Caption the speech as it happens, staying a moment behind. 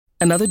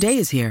Another day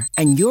is here,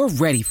 and you're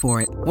ready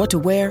for it. What to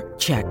wear?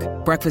 Check.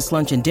 Breakfast,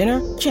 lunch, and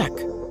dinner? Check.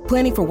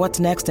 Planning for what's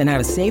next and how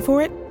to save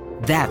for it?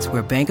 That's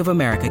where Bank of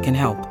America can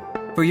help.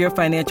 For your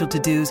financial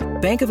to-dos,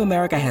 Bank of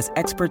America has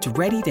experts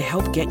ready to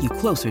help get you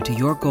closer to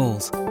your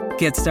goals.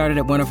 Get started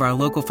at one of our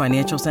local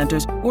financial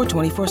centers or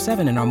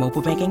 24/7 in our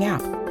mobile banking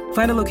app.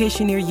 Find a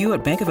location near you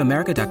at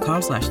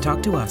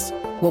bankofamerica.com/talktous.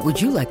 What would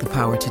you like the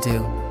power to do?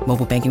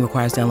 Mobile banking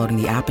requires downloading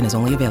the app and is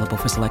only available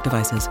for select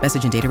devices.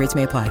 Message and data rates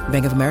may apply.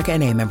 Bank of America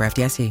N.A., member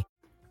FDIC.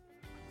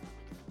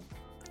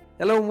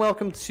 Hello and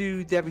welcome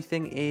to the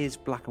Everything is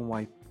Black and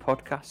White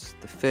podcast,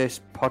 the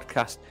first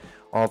podcast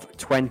of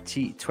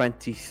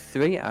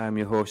 2023. I'm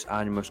your host,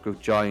 Andy Musgrove,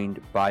 joined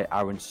by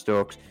Aaron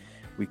Stokes.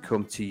 We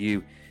come to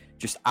you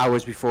just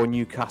hours before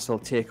Newcastle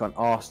take on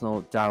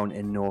Arsenal down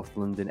in North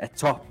London, a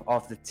top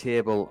of the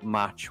table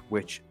match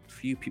which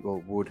few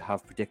people would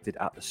have predicted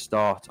at the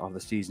start of the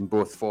season,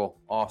 both for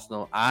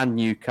Arsenal and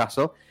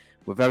Newcastle.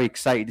 We're very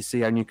excited to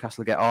see how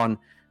Newcastle get on.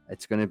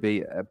 It's going to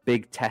be a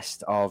big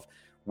test of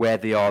where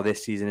they are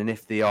this season and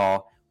if they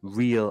are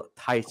real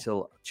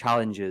title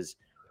challengers.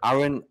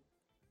 Aaron,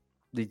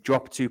 they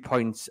dropped 2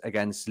 points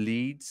against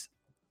Leeds.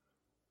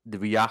 The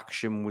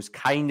reaction was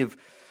kind of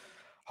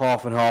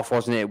half and half,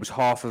 wasn't it? It was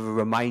half of a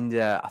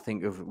reminder, I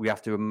think, of we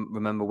have to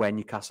remember where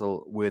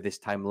Newcastle were this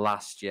time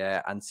last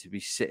year, and to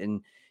be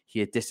sitting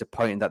here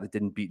disappointed that they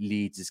didn't beat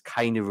Leeds is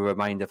kind of a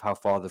reminder of how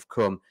far they've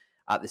come.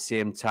 At the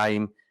same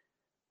time,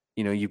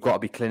 you know, you've got to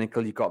be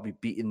clinical. You've got to be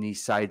beating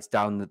these sides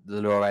down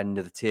the lower end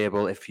of the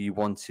table if you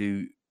want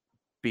to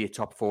be a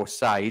top four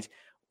side.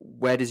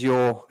 Where does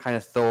your kind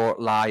of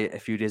thought lie a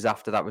few days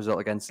after that result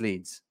against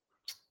Leeds?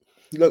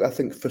 Look, I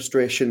think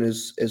frustration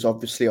is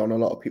obviously on a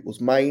lot of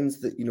people's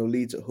minds that, you know,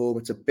 Leeds at home,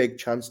 it's a big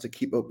chance to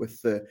keep up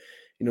with the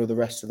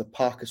rest of the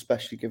pack,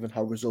 especially given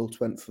how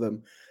results went for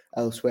them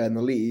elsewhere in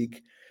the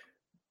league.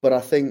 But I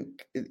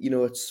think, you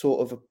know, it's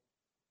sort of a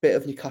bit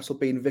of Newcastle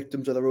being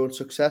victims of their own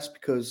success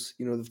because,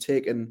 you know, they've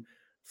taken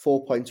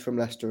 4 points from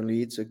Leicester and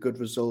Leeds, a good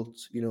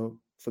result, you know,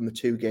 from the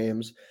two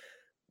games.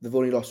 They've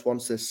only lost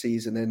once this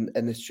season,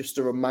 and it's just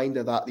a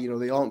reminder that, you know,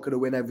 they aren't going to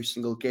win every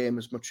single game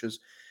as much as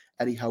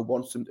Eddie Howe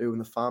wants them to and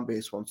the fan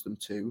base wants them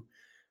to.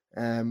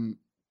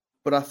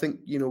 But I think,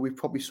 you know, we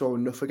probably saw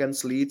enough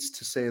against Leeds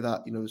to say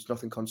that, you know, there's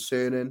nothing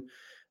concerning.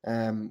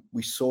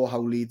 We saw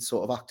how Leeds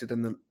sort of acted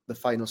in the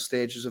final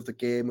stages of the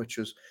game, which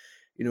was,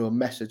 you know, a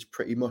message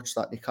pretty much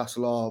that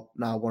Newcastle are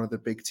now one of the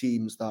big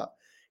teams that,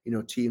 you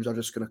know, teams are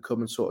just going to come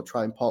and sort of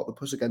try and park the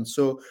bus against.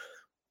 So,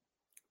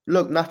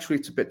 look, naturally,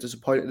 it's a bit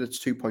disappointed it's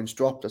 2 points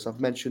dropped. As I've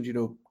mentioned, you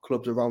know,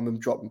 clubs around them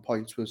dropping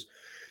points was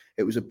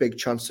a big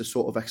chance to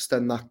sort of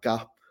extend that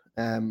gap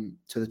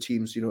to the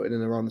teams, you know, in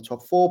and around the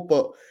top four.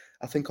 But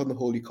I think on the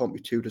whole, you can't be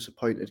too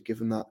disappointed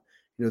given that,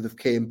 you know, they've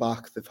came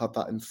back, they've had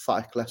that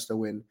emphatic Leicester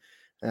win,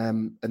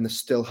 and they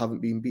still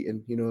haven't been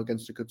beaten, you know,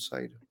 against a good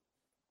side.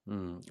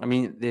 I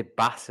mean, they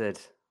battered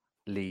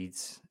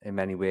Leeds in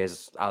many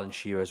ways. Alan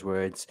Shearer's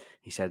words,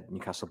 he said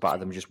Newcastle battered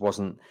them, just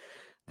wasn't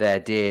their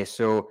day.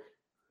 So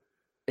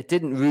it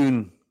didn't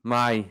ruin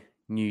my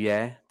New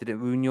Year. Did it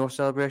ruin your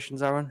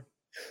celebrations, Aaron?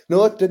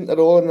 No, it didn't at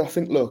all. And I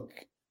think,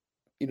 look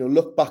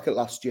back at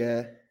last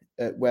year,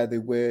 where they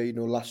were, you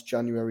know, last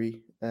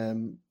January,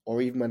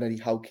 or even when Eddie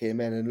Howe came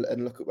in,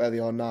 and look at where they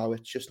are now.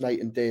 It's just night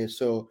and day.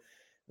 So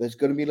there's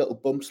going to be little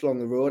bumps along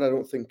the road. I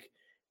don't think,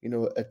 you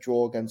know, a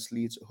draw against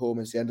Leeds at home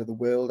is the end of the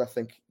world. I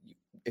think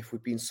if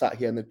we'd been sat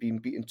here and they'd been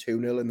beaten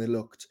 2-0 and they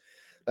looked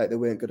like they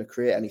weren't going to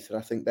create anything,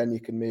 I think then you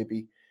can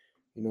maybe,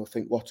 you know,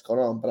 think what's gone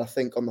on. But I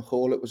think on the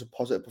whole, it was a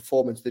positive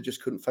performance. They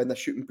just couldn't find their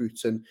shooting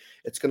boots, and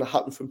it's going to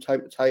happen from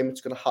time to time. It's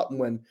going to happen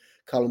when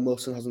Callum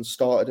Wilson hasn't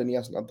started and he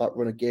hasn't had that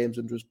run of games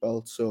under his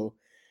belt. So,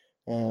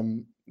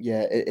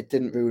 it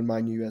didn't ruin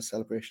my New Year's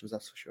celebrations,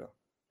 that's for sure.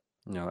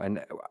 No, and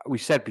we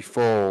said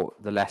before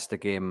the Leicester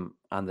game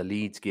and the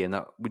Leeds game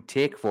that we'd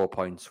take 4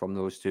 points from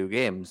those two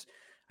games,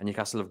 and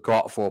Newcastle have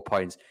got 4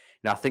 points.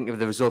 Now, I think if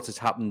the result has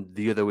happened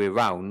the other way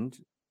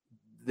around,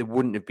 there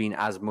wouldn't have been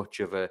as much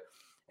of a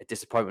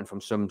disappointment from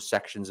some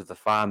sections of the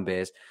fan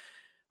base.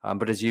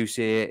 But as you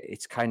say,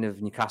 it's kind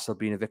of Newcastle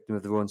being a victim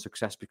of their own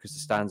success because the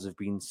standards have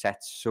been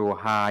set so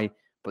high.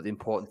 But the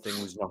important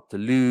thing was not to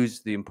lose.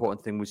 The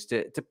important thing was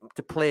to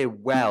play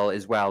well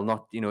as well.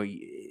 Not, you know,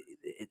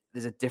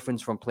 there's a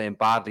difference from playing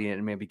badly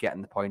and maybe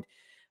getting the point.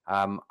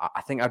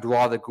 I think I'd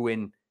rather go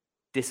in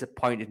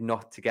disappointed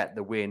not to get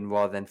the win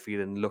rather than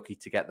feeling lucky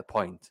to get the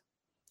point.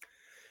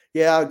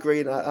 Yeah, I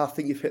agree, and I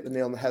think you've hit the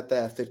nail on the head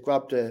there. If they'd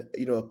grabbed a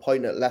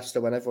point at Leicester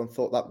when everyone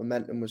thought that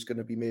momentum was going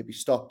to be maybe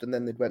stopped, and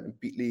then they'd went and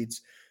beat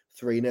Leeds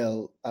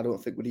 3-0, I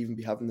don't think we'd even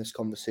be having this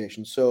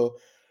conversation. So,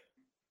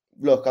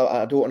 look,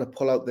 I don't want to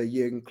pull out the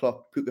Jurgen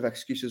Klopp book of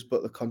excuses,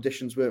 but the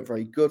conditions weren't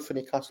very good for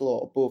Newcastle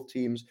or both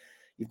teams.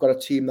 You've got a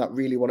team that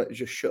really wanted to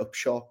just shut up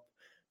shop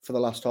for the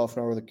last half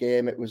an hour of the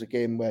game. It was a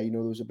game where, you know,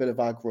 there was a bit of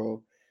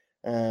aggro.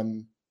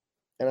 And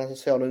as I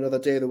say, on another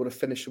day, they would have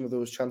finished some of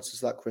those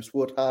chances that Chris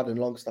Wood had and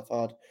Longstaff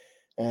had.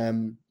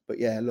 But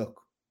yeah, look,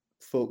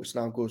 focus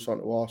now goes on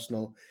to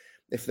Arsenal.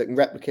 If they can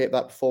replicate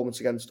that performance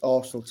against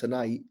Arsenal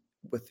tonight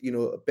with, you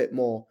know, a bit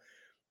more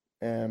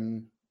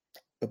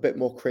a bit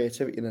more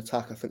creativity in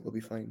attack, I think we'll be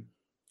fine.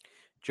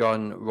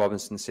 John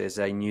Robinson says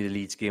I knew the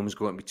Leeds game was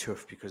going to be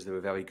tough because they were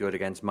very good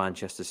against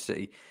Manchester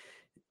City.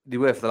 They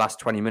were for the last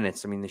 20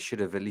 minutes. I mean, they should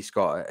have at least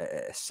got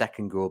a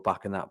second goal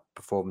back in that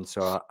performance.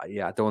 So,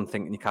 I don't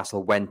think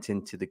Newcastle went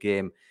into the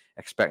game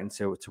expecting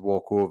to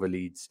walk over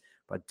Leeds.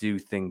 But I do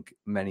think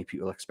many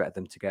people expect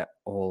them to get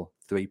all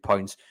 3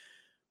 points.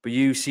 But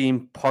you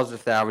seem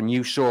positive there, and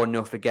you saw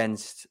enough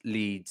against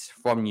Leeds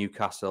from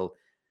Newcastle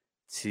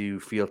to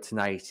feel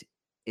tonight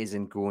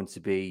isn't going to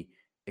be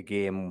a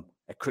game,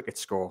 a cricket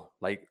score,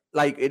 like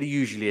it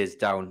usually is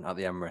down at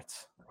the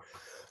Emirates.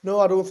 No,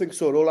 I don't think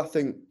so at all. I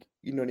think,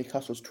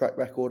 Newcastle's track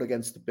record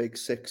against the big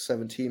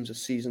 6-7 teams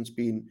this season's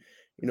been,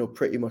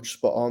 pretty much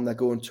spot on. They're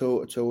going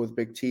toe-to-toe with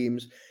big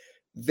teams.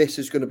 This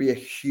is going to be a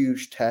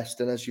huge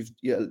test. And as you've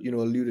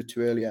alluded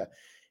to earlier,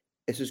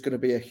 this is going to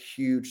be a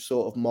huge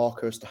sort of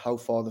marker as to how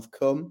far they've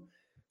come,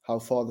 how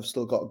far they've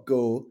still got to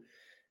go.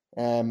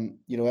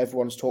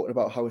 Everyone's talking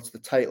about how it's the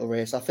title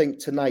race. I think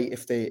tonight,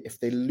 if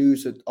they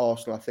lose at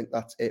Arsenal, I think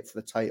that's it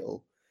for the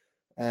title.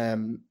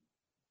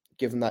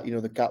 Given that,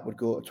 the gap would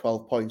go to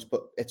 12 points,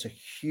 but it's a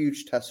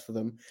huge test for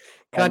them.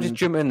 Can I just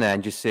jump in there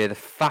and just say the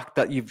fact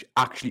that you've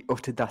actually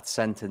uttered that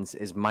sentence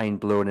is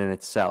mind-blowing in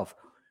itself.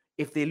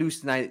 If they lose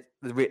tonight,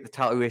 the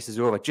title race is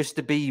over. Just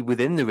to be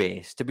within the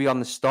race, to be on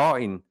the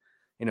starting,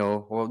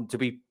 or to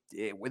be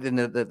within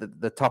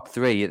the top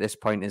 3 at this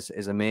point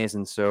is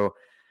amazing. So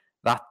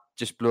that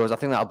just blows. I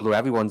think that'll blow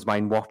everyone's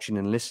mind watching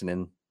and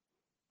listening.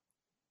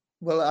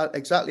 Well,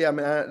 exactly. I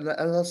mean,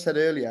 as I said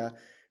earlier,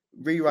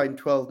 rewind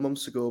 12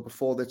 months ago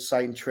before they'd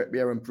signed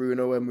Trippier and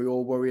Bruno, and we were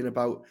all worrying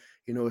about,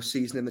 a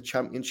season in the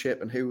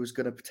Championship and who was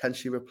going to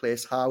potentially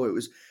replace how. It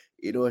was,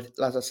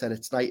 as I said,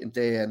 it's night and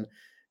day. And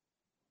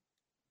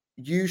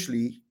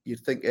usually you're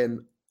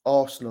thinking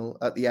Arsenal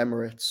at the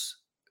Emirates,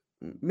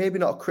 maybe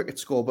not a cricket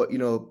score, but,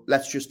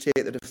 let's just take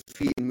the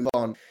defeat and move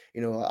on.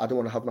 I don't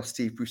want to have my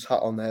Steve Bruce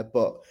hat on there,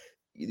 but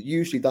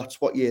usually that's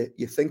what you're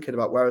thinking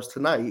about. Whereas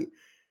tonight,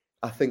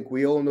 I think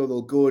we all know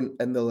they'll go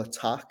and they'll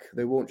attack.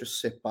 They won't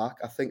just sit back.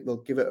 I think they'll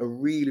give it a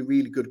really,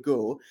 really good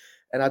go.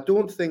 And I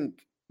don't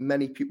think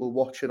many people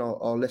watching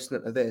or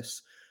listening to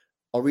this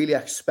are really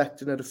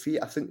expecting a defeat.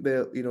 I think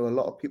a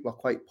lot of people are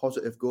quite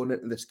positive going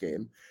into this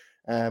game.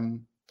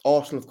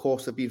 Arsenal, of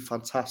course, have been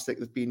fantastic.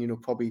 They've been,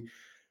 probably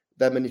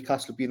them and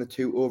Newcastle have been the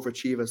 2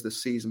 overachievers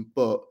this season.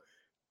 But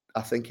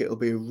I think it'll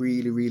be a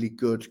really, really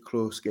good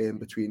close game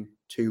between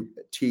 2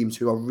 teams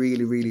who are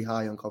really, really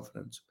high on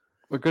confidence.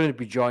 We're going to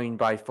be joined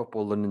by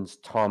Football London's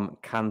Tom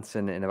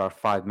Canton in about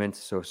 5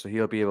 minutes or so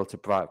he'll be able to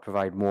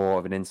provide more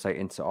of an insight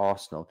into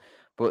Arsenal.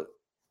 But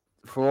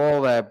for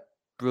all their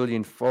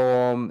brilliant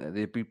form,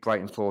 they beat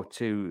Brighton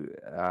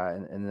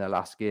 4-2 in their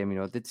last game.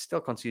 They'd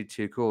still conceded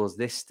 2 goals.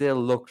 They still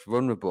looked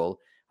vulnerable.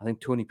 I think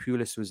Tony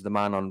Pulis was the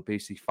man on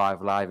BBC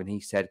 5 Live, and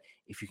he said,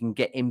 if you can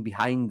get in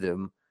behind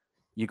them,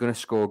 you're going to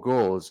score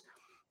goals.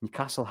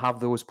 Newcastle have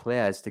those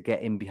players to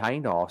get in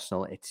behind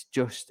Arsenal. It's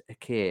just a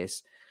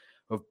case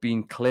of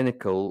being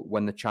clinical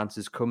when the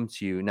chances come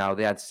to you. Now,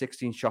 they had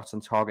 16 shots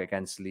on target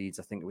against Leeds.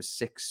 I think it was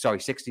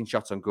 16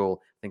 shots on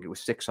goal. I think it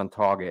was 6 on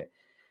target.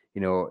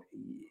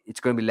 It's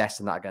going to be less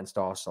than that against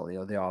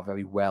Arsenal. They are a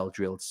very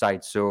well-drilled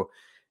side. So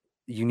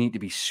you need to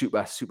be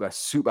super, super,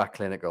 super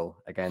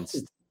clinical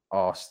against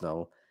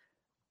Arsenal.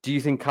 Do you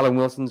think Callum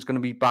Wilson's going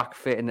to be back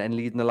fit and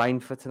leading the line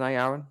for tonight,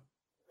 Aaron?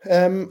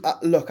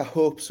 Look, I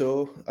hope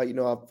so.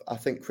 I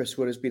think Chris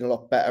Wood has been a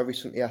lot better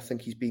recently. I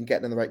think he's been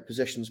getting in the right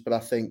positions, but I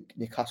think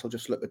Newcastle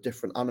just look a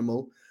different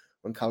animal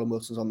when Callum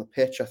Wilson's on the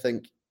pitch. I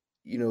think,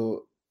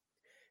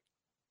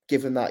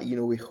 given that,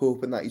 we're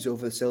hoping that he's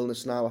over this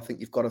illness now, I think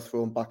you've got to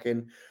throw him back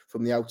in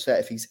from the outset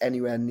if he's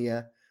anywhere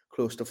near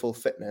close to full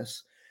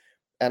fitness.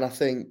 And I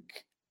think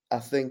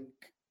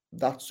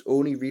that's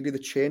only really the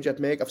change I'd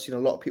make. I've seen a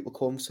lot of people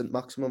call him St.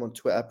 Maximum on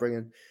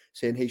Twitter,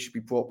 saying he should be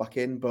brought back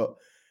in, but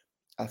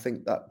I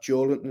think that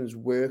Joelinton has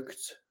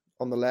worked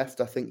on the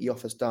left. I think he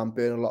offers Dan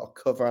Burn a lot of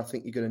cover. I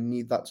think you're going to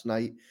need that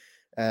tonight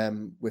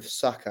with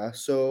Saka.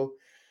 So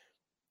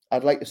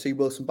I'd like to see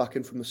Wilson back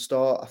in from the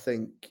start. I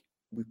think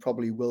we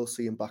probably will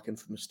see him back in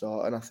from the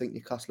start. And I think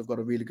Newcastle have got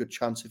a really good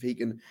chance if he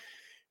can,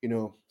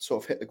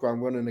 sort of hit the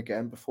ground running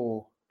again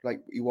before, like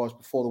he was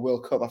before the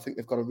World Cup. I think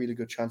they've got a really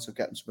good chance of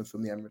getting something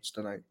from the Emirates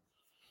tonight.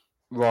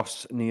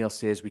 Ross Neal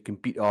says we can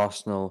beat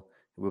Arsenal.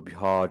 It will be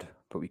hard,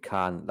 but we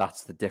can.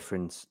 That's the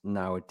difference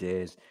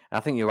nowadays. And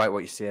I think you're right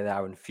what you say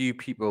there. And few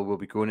people will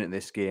be going into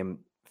this game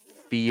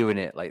fearing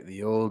it like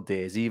the old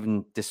days,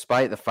 even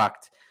despite the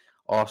fact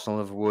Arsenal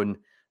have won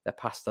their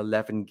past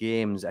 11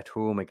 games at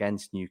home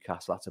against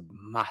Newcastle. That's a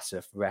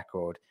massive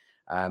record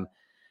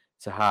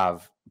to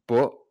have.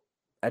 But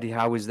Eddie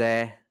Howe is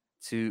there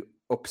to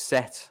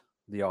upset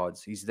the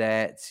odds. He's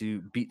there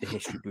to beat the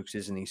history books,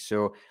 isn't he?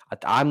 So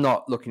I'm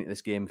not looking at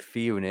this game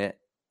fearing it.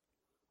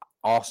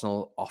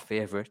 Arsenal are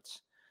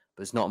favourites,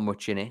 but there's not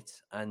much in it.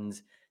 And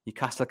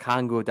Newcastle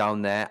can go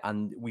down there,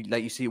 and we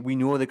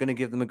know they're going to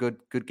give them a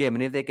good game.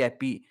 And if they get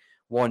beat,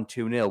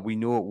 1-2-0, we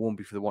know it won't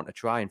be for the want of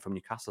trying from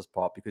Newcastle's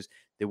part, because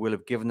they will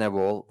have given their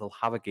all. They'll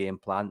have a game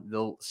plan.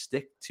 They'll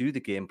stick to the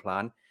game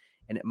plan.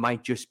 And it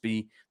might just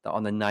be that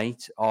on the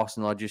night,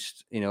 Arsenal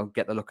just,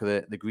 get the look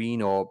of the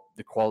green, or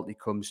the quality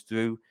comes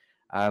through.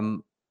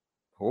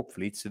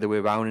 Hopefully it's the way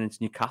around, and it's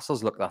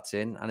Newcastle's luck that's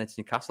in, and it's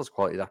Newcastle's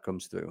quality that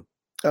comes through.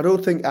 I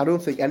don't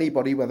think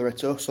anybody, whether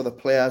it's us or the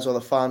players or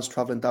the fans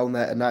travelling down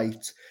there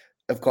tonight,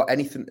 have got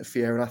anything to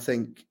fear. And I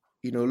think,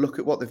 look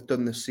at what they've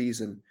done this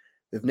season.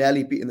 They've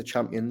nearly beaten the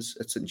champions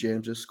at St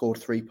James's, scored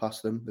 3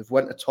 past them. They've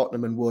went to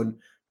Tottenham and won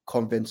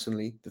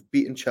convincingly. They've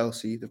beaten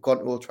Chelsea. They've gone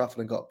to Old Trafford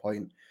and got a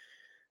point.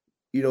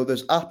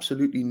 There's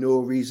absolutely no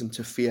reason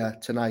to fear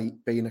tonight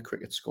being a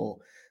cricket score.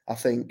 I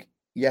think,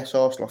 yes,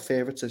 Arsenal are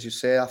favourites, as you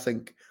say. I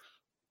think,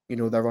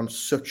 they're on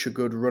such a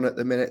good run at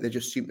the minute. They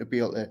just seem to be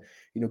able to,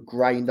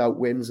 grind out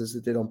wins as they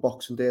did on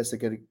Boxing Day, as they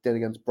did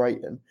against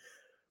Brighton.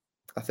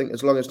 I think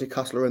as long as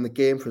Newcastle are in the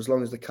game for as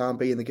long as they can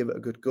be and they give it a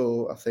good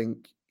go, I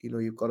think,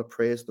 you've got to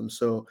praise them.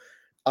 So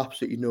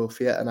absolutely no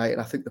fear tonight.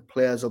 And I think the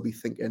players will be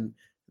thinking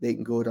they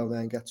can go down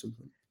there and get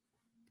something.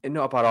 And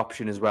not a bad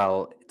option as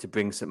well to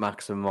bring St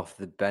Maximin off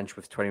the bench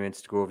with 20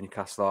 minutes to go if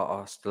Newcastle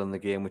are still in the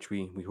game, which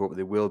we hope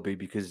they will be,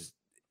 because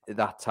at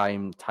that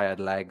time, tired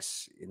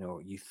legs,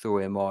 you throw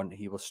him on,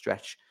 he will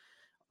stretch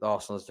the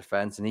Arsenal's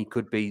defence, and he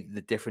could be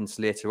the difference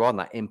later on,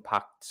 that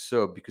impact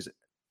sub, because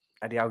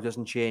Eddie Howe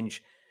doesn't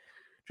change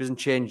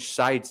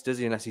sides, does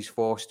he, unless he's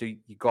forced to.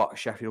 You got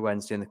Sheffield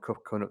Wednesday in the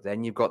cup coming up,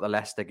 then you've got the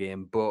Leicester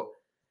game, but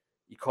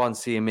you can't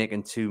see him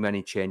making too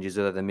many changes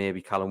other than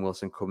maybe Callum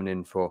Wilson coming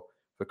in for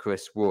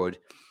Chris Wood.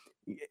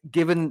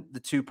 Given the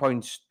 2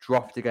 points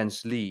dropped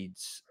against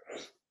Leeds,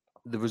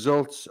 the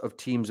results of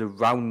teams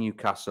around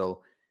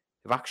Newcastle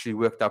have actually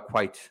worked out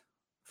quite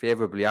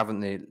favourably, haven't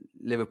they?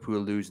 Liverpool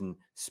losing,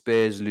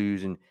 Spurs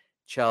losing,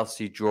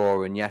 Chelsea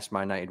drawing, yes,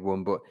 Man United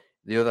won, but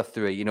the other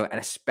 3, and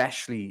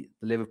especially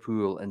the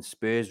Liverpool and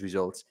Spurs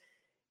results,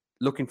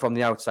 looking from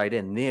the outside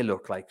in, they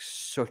look like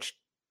such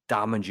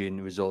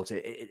damaging results.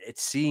 It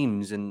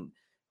seems, and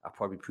I'll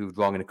probably be proved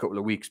wrong in a couple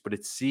of weeks, but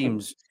it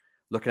seems,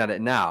 looking at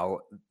it now,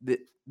 that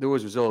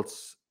those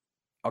results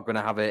are going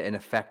to have an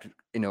effect,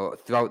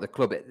 throughout the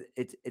club.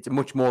 It's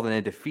much more than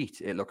a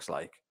defeat, it looks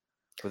like,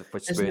 for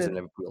Spurs and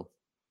Liverpool.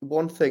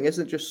 One thing,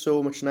 isn't it just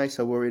so much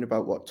nicer worrying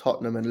about what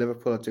Tottenham and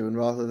Liverpool are doing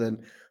rather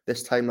than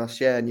this time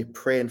last year and you're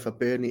praying for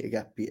Burnley to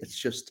get beat?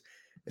 It's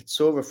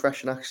so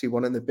refreshing actually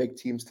wanting the big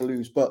teams to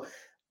lose. But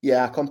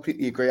yeah, I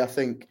completely agree. I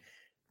think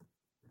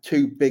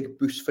 2 big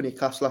boosts for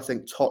Newcastle. I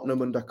think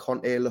Tottenham under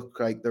Conte look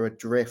like they're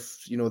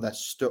adrift. They're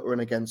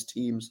stuttering against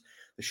teams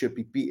they should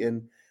be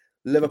beating.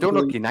 Liverpool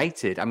don't look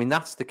united. I mean,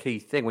 that's the key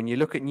thing. When you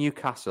look at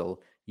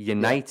Newcastle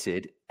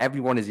United,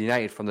 everyone is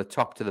united from the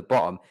top to the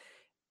bottom.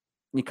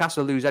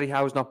 Newcastle lose. Eddie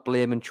Howe's not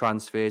blaming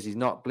transfers. He's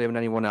not blaming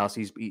anyone else.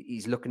 He's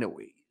looking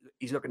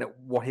at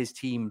what his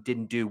team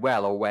didn't do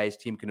well or where his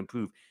team can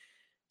improve.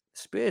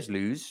 Spurs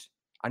lose,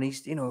 and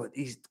he's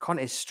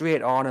Conte is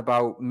straight on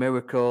about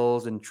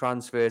miracles and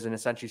transfers, and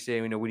essentially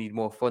saying, we need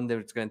more funding.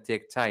 It's going to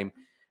take time.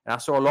 And I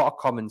saw a lot of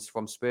comments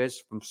from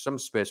some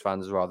Spurs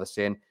fans rather,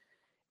 saying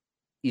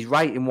he's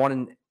right in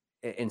one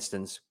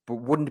instance, but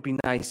wouldn't it be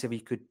nice if he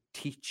could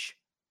teach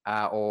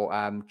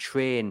or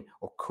train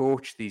or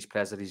coach these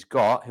players that he's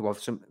got, who are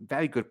some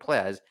very good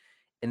players,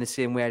 in the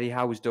same way Eddie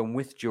Howe was done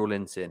with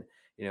Joelinton,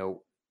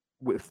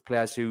 with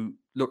players who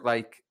look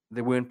like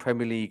they weren't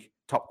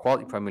top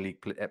quality Premier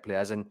League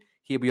players. And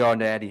here we are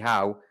under Eddie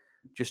Howe,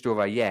 just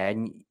over a year,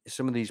 and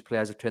some of these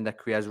players have turned their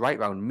careers right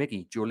round.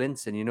 Miggy,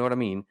 Joelinton, you know what I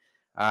mean?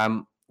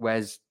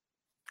 Whereas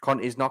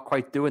Conte is not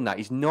quite doing that.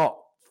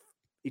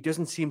 He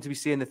doesn't seem to be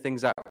saying the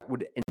things that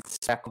would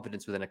inspire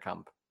confidence within a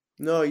camp.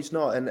 No, he's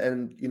not,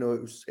 and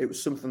it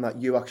was something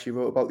that you actually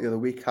wrote about the other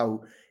week.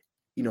 How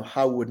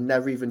Howe would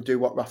never even do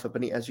what Rafa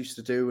Benitez used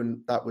to do,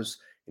 and that was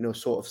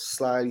sort of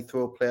slyly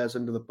throw players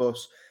under the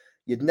bus.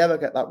 You'd never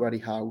get that ready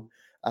Howe.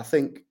 I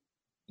think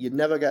you'd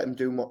never get him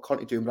doing what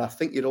Conte doing, but I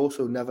think you'd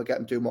also never get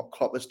him doing what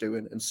Klopp is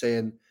doing and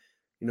saying,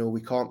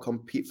 we can't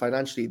compete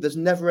financially. There's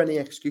never any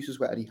excuses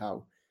with Eddie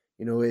Howe.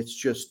 It's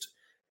just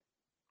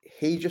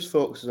he just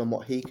focuses on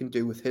what he can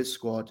do with his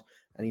squad,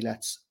 and he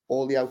lets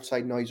all the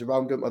outside noise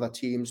around him, other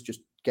teams, just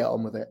get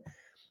on with it.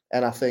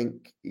 And I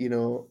think,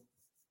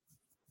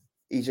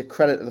 he's a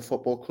credit to the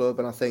football club.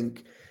 And I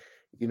think,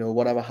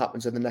 whatever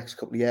happens in the next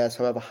couple of years,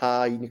 however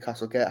high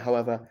Newcastle get,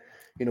 however,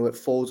 it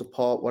falls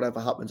apart, whatever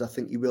happens, I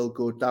think he will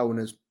go down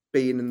as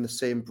being in the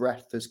same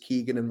breath as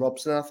Keegan and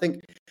Robson. And I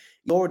think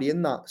he's already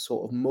in that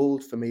sort of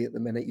mould for me at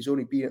the minute. He's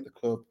only been at the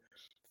club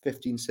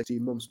 15,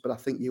 16 months, but I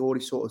think you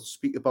already sort of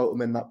speak about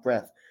him in that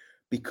breath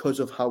because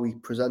of how he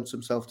presents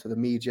himself to the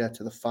media,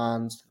 to the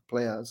fans, to the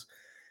players.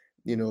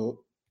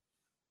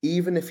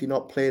 Even if you're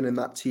not playing in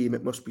that team,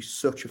 it must be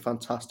such a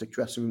fantastic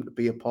dressing room to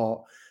be a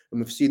part.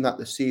 And we've seen that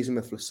this season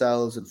with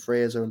Lascelles and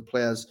Fraser and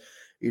players,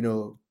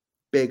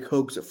 big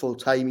hugs at full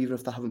time, even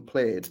if they haven't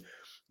played.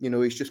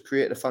 He's just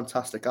created a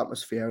fantastic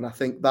atmosphere. And I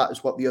think that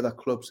is what the other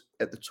clubs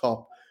at the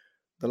top,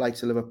 the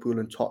likes of Liverpool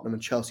and Tottenham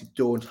and Chelsea,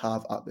 don't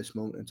have at this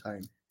moment in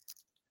time.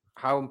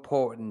 How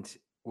important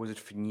was it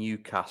for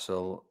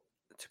Newcastle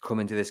to come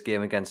into this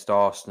game against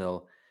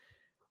Arsenal,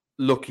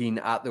 looking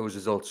at those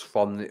results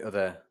from the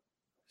other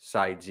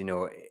sides?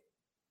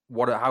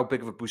 How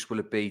big of a boost will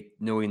it be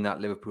knowing that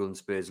Liverpool and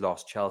Spurs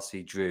lost,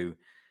 Chelsea drew?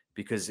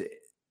 Because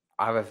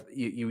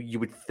you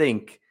would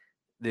think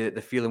the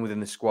feeling within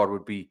the squad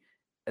would be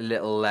a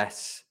little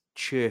less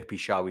chirpy,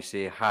 shall we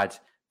say, had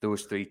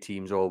those three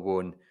teams all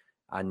won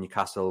and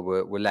Newcastle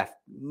were left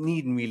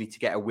needing really to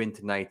get a win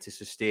tonight to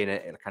sustain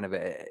a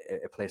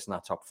place in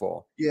that top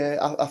four.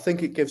 Yeah, I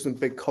think it gives them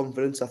big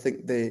confidence. I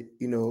think they,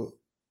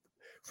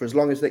 for as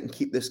long as they can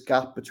keep this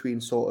gap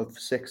between sort of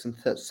 6th and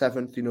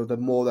 7th, the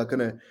more they're going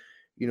to,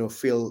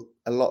 feel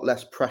a lot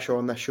less pressure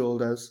on their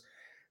shoulders.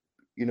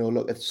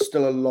 Look, it's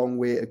still a long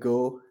way to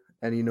go.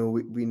 And,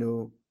 we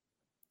know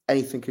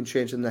anything can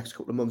change in the next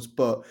couple of months.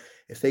 But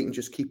if they can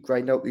just keep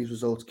grinding out these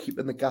results,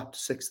 keeping the gap to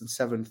 6th and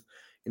 7th,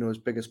 as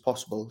big as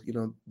possible,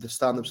 they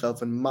stand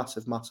themselves a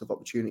massive, massive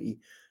opportunity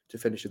to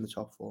finish in the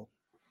top 4.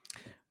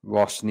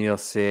 Ross Neal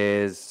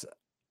says,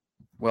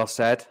 well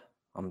said.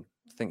 I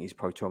think he's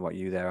probably talking about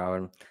you there,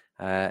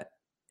 Aaron.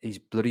 He's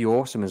bloody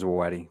awesome as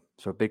well, Eddie.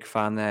 So a big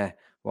fan there,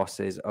 Ross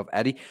says, of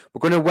Eddie. We're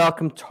going to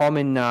welcome Tom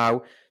in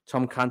now.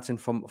 Tom Canton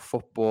from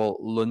Football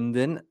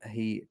London.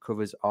 He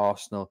covers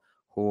Arsenal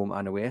home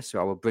and away. So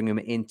I will bring him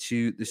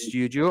into the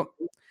studio.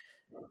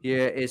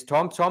 Here is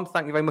Tom. Tom,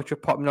 thank you very much for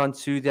popping on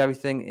to the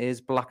Everything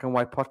is Black and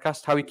White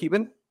podcast. How are you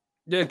keeping?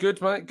 Yeah,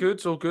 good, mate.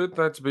 Good. All good.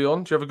 Glad to be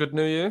on. Do you have a good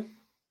New Year?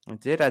 I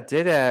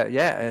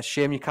did.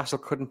 Shame Newcastle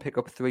couldn't pick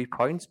up 3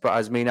 points, but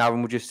as me and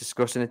Aaron were just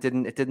discussing, it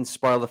didn't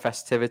spoil the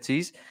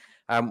festivities.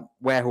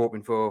 We're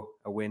hoping for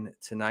a win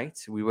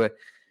tonight. We were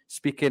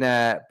speaking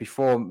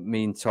before,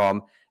 me and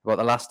Tom, about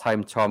the last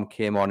time Tom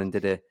came on and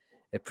did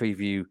a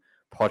preview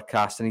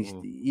podcast,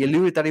 and he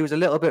alluded that he was a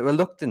little bit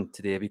reluctant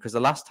today because the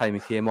last time he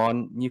came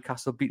on,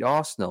 Newcastle beat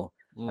Arsenal.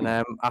 And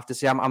I have to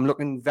say, I'm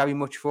looking very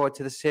much forward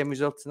to the same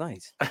result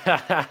tonight.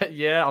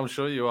 Yeah, I'm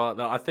sure you are.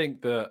 I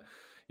think that,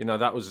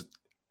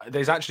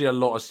 there's actually a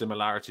lot of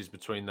similarities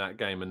between that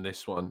game and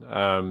this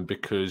one,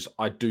 because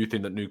I do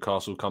think that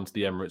Newcastle come to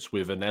the Emirates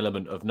with an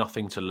element of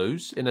nothing to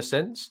lose, in a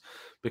sense,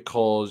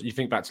 because you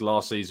think back to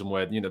last season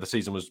where, the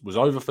season was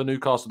over for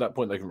Newcastle at that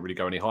point. They couldn't really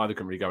go any higher, they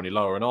couldn't really go any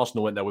lower, and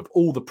Arsenal went there with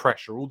all the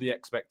pressure, all the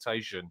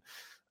expectation,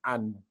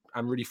 and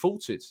really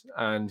faltered.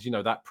 And,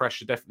 that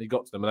pressure definitely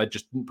got to them. And they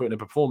just didn't put in a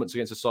performance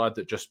against a side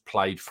that just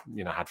played,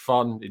 had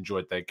fun,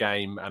 enjoyed their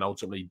game, and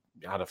ultimately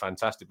had a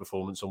fantastic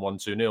performance and won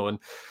 2-0. And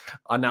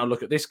I now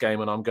look at this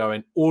game and I'm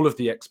going, all of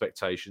the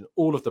expectation,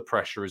 all of the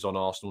pressure is on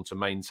Arsenal to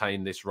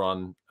maintain this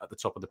run at the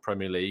top of the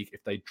Premier League.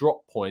 If they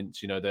drop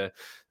points,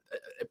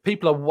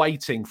 people are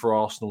waiting for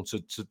Arsenal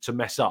to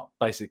mess up,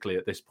 basically,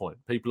 at this point.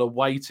 People are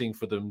waiting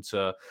for them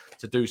to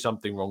do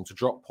something wrong, to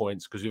drop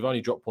points, because we've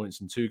only dropped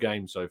points in 2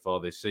 games so far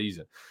this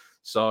season.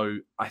 So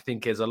I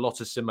think there's a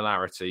lot of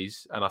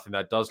similarities, and I think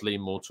that does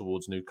lean more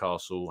towards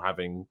Newcastle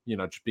having,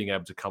 just being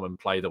able to come and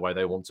play the way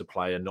they want to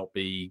play and not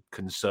be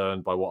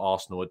concerned by what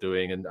Arsenal are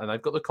doing. And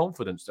they've got the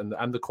confidence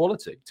and the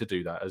quality to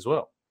do that as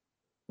well.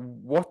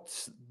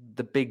 What's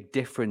the big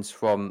difference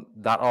from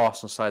that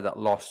Arsenal side that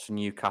lost to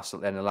Newcastle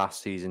at the end of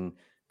last season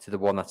to the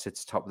one that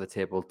sits top of the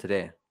table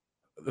today?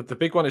 The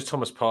big one is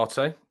Thomas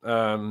Partey.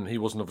 He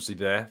wasn't obviously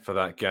there for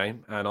that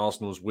game, and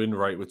Arsenal's win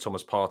rate with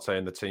Thomas Partey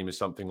and the team is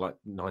something like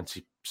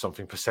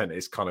 90-something%.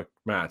 It's kind of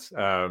mad.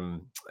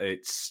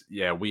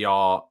 We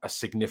are a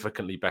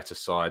significantly better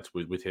side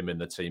with him in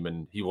the team,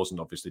 and he wasn't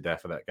obviously there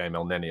for that game.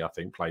 El Neni, I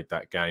think, played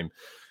that game.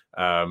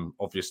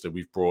 Obviously,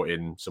 we've brought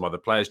in some other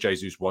players.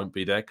 Jesus won't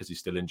be there because he's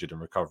still injured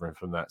and recovering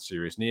from that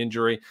serious knee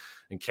injury.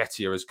 And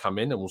Nketiah has come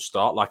in and will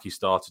start like he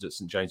started at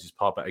St James's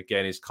Park, but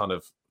again, is kind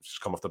of just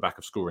come off the back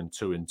of scoring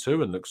 2 and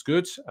 2 and looks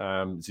good.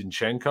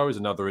 Zinchenko is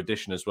another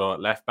addition as well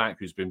at left back,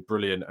 who's been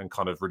brilliant and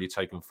kind of really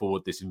taken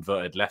forward this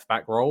inverted left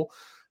back role.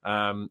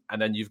 And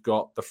then you've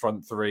got the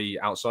front 3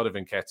 outside of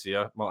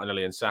Nketiah,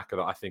 Martinelli and Saka,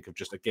 that I think have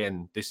just,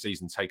 again, this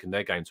season taken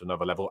their game to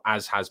another level,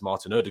 as has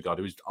Martin Odegaard,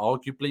 who is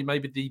arguably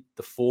maybe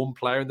the form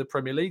player in the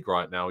Premier League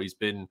right now. He's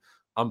been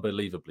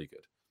unbelievably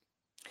good.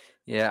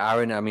 Yeah,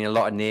 Aaron, I mean, a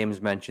lot of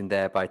names mentioned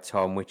there by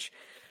Tom, which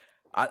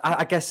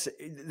I guess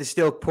they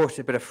still put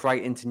a bit of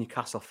fright into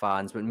Newcastle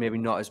fans, but maybe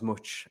not as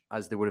much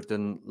as they would have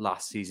done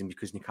last season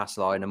because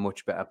Newcastle are in a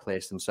much better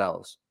place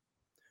themselves.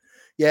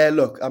 Yeah,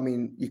 look, I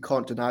mean, you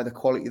can't deny the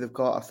quality they've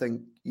got. I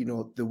think,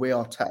 the way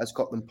Arteta's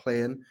got them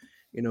playing,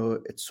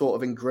 it's sort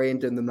of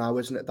ingrained in them now,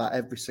 isn't it? That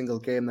every single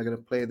game they're going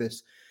to play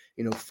this,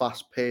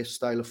 fast-paced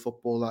style of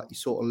football that you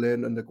sort of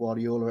learned under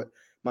Guardiola at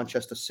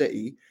Manchester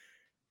City.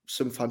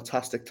 Some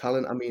fantastic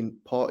talent. I mean,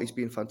 Partey's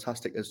been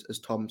fantastic, as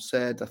Tom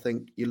said. I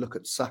think you look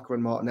at Saka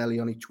and Martinelli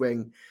on each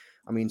wing.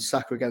 I mean,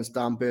 Saka against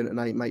Dan Burn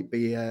tonight might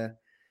be a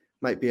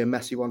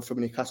messy one from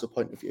a Newcastle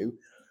point of view.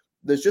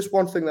 There's just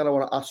one thing that I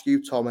want to ask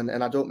you, Tom,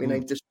 and I don't mean any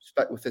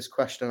disrespect with this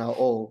question at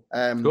all.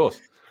 Of course.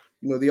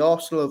 The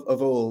Arsenal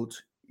of old,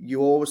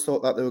 you always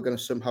thought that they were going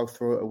to somehow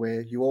throw it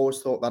away. You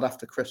always thought that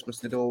after Christmas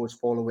they'd always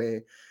fall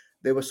away.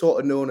 They were sort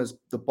of known as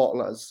the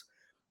bottlers.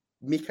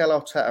 Mikel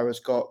Arteta has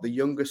got the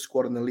youngest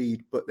squad in the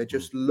league, but they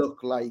just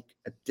look like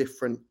a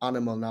different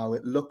animal now.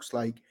 It looks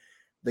like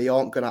they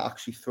aren't going to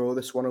actually throw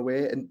this one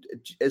away. And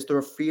is there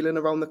a feeling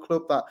around the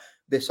club that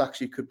this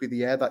actually could be the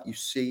year that you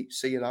see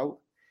it out?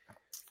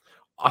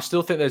 I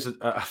still think there's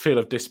a feel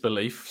of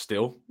disbelief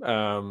still.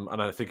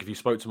 And I think if you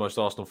spoke to most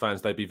Arsenal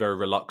fans, they'd be very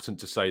reluctant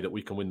to say that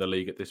we can win the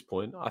league at this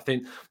point. I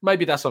think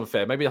maybe that's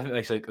unfair. Maybe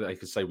I think they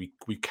could say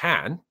we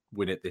can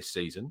win it this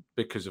season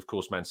because, of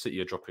course, Man City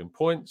are dropping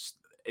points.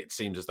 It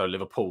seems as though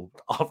Liverpool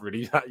aren't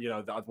really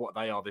that, what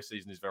they are this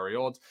season is very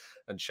odd.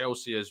 And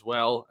Chelsea as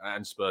well.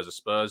 And Spurs are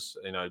Spurs.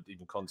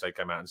 Even Conte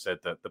came out and said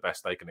that the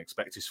best they can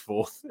expect is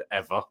fourth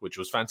ever, which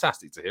was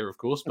fantastic to hear, of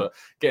course. But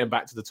getting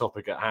back to the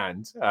topic at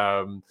hand,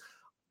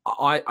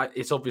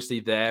 it's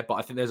obviously there, but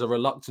I think there's a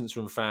reluctance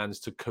from fans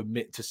to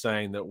commit to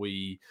saying that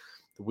we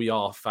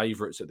are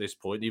favourites at this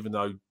point, even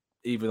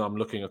I'm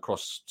looking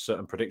across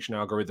certain prediction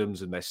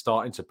algorithms and they're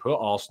starting to put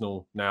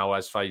Arsenal now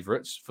as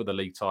favourites for the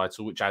league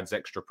title, which adds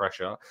extra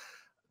pressure.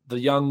 The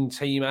young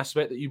team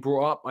aspect that you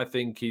brought up, I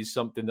think, is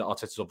something that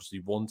Arteta's obviously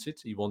wanted.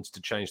 He wanted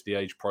to change the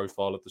age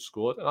profile of the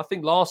squad. And I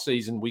think last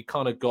season we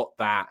kind of got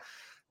that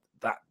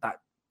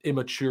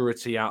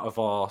immaturity out of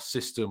our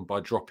system by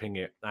dropping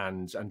it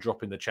and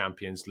dropping the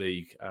Champions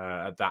League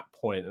at that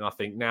point. And I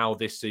think now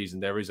this season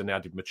there is an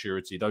added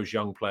maturity. Those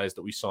young players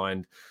that we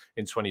signed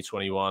in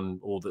 2021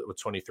 or that were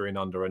 23 and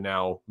under are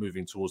now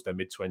moving towards their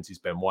mid-20s.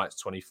 Ben White's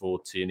 24,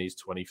 Tierney's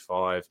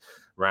 25,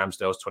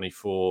 Ramsdale's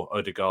 24,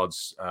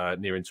 Odegaard's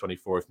nearing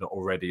 24, if not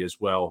already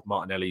as well.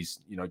 Martinelli's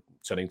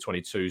turning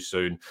 22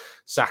 soon.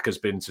 Saka's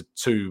been to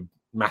 2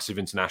 massive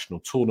international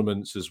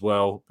tournaments as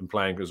well, been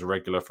playing as a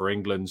regular for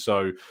England.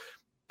 So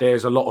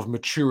there's a lot of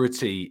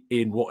maturity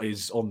in what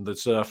is on the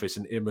surface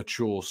an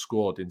immature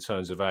squad in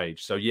terms of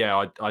age. So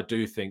yeah, I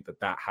do think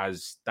that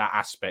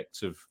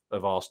aspect of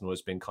Arsenal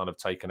has been kind of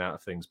taken out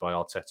of things by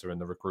Arteta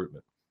and the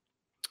recruitment.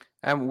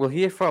 We'll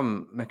hear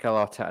from Mikel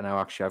Arteta now.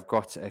 Actually, I've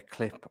got a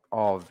clip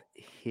of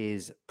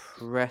his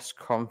press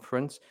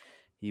conference.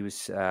 He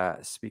was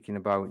speaking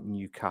about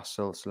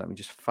Newcastle. So let me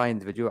just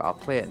find the video. I'll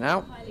play it now.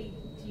 How highly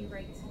do you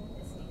rate this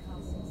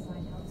Newcastle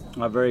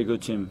side? A very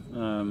good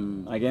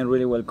team. Again,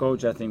 really well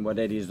coached. I think what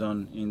Eddie's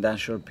done in that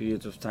short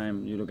period of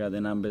time, you look at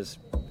the numbers,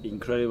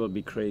 incredible.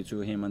 Big credit to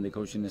him and the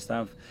coaching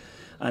staff.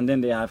 And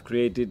then they have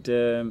created,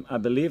 I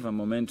believe, a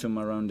momentum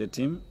around the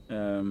team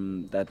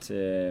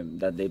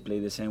that they play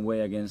the same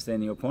way against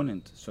any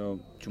opponent.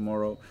 So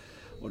tomorrow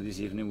or this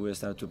evening we'll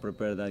start to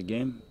prepare that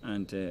game,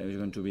 and it's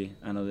going to be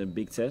another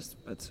big test.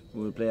 But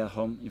we will play at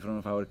home in front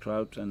of our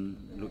crowd, and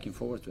looking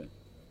forward to it.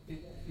 If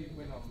you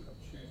win on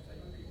Tuesday,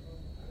 you'd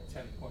be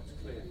 10 points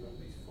clear for at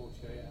least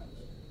 48 hours.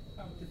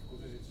 How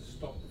difficult is it to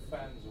stop the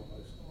fans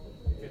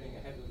almost getting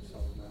ahead of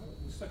themselves now?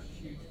 There's such a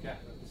huge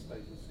gap at this stage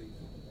of the season.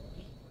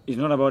 It's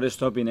not about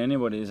stopping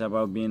anybody. It's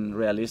about being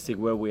realistic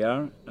where we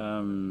are,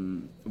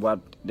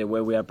 the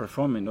way we are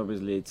performing.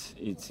 Obviously,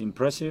 it's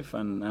impressive,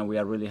 and we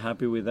are really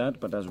happy with that.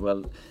 But as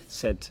well,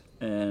 set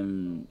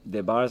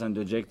the bars and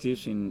the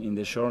objectives in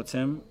the short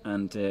term,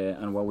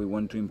 and what we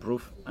want to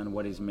improve, and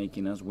what is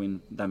making us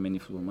win that many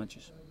football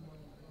matches.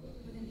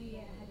 With a new year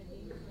ahead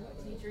of you,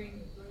 what do you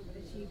dream of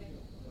achieving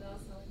with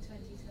Arsenal in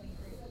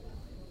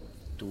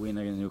 2023? To win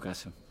against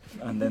Newcastle.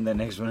 And then the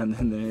next one, and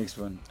then the next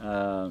one.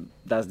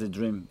 That's the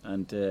dream,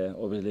 and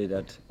obviously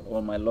that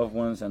all my loved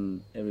ones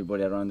and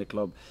everybody around the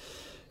club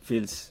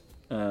feels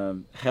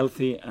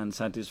healthy and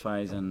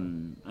satisfied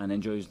and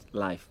enjoys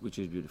life, which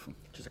is beautiful.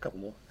 Just a couple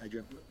more,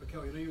 Adrian.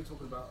 Mikel, you were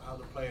talking about how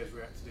the players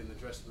reacted in the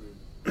dressing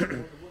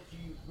room.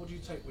 what do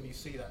you take when you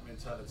see that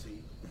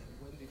mentality?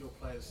 When did your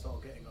players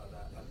start getting like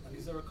that? And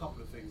is there a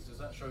couple of things? Does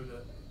that show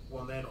that,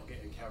 one, they're not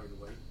getting carried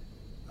away,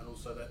 and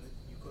also that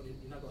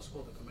you've now got a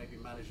squad that can maybe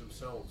manage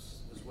themselves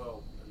as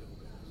well a little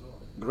bit as well?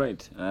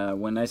 Great.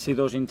 When I see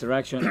those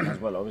interactions as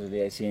well,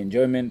 obviously I see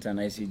enjoyment and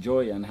I see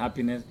joy and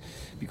happiness,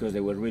 because they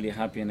were really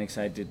happy and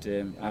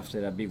excited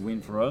after a big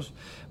win for us.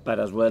 But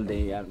as well,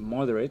 they are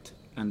moderate,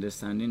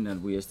 understanding that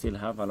we still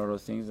have a lot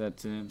of things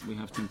that we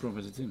have to improve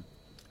as a team.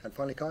 And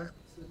finally, Kaya?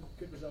 So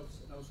good results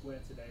elsewhere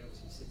today,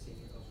 obviously City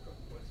and Newcastle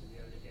dropping points in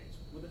the early games.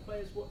 Were the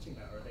players watching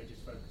that, or are they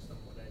just focused on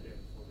what they're doing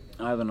before the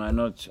game? I don't know, I'm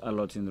not a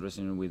lot in the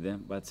dressing room with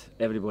them, but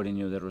everybody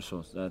knew the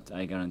results, that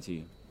I guarantee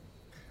you.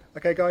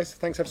 Okay, guys,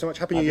 thanks ever so much.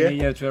 Happy New Year. Happy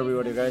New Year to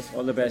everybody, guys.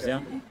 All the best,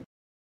 yeah?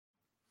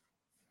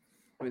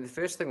 I mean, the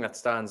first thing that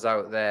stands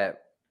out there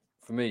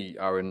for me,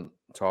 Aaron,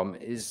 Tom,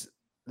 is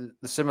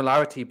the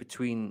similarity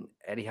between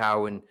Eddie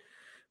Howe and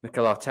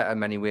Mikel Arteta in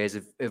many ways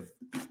of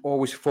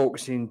always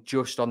focusing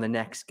just on the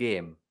next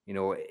game. You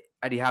know,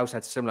 Eddie Howe's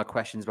had similar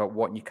questions about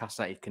what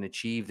Newcastle United can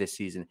achieve this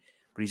season,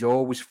 but he's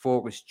always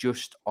focused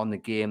just on the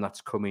game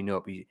that's coming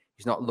up.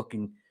 He's not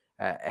looking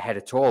ahead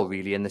at all,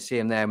 really. And the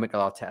same there,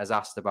 Mikel Arteta has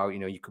asked about,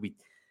 you could be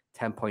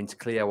 10 points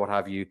clear, what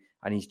have you,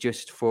 and he's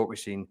just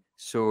focusing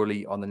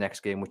solely on the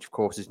next game, which of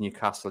course is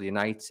Newcastle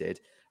United.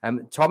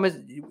 Tom,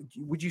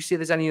 would you say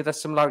there's any other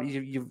similarities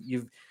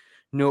you've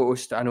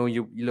noticed? I know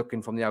you're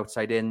looking from the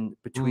outside in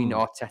between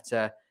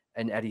Arteta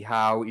and Eddie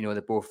Howe. You know,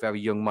 they're both very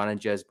young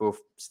managers, both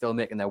still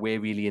making their way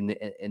really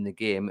in the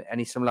game.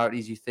 Any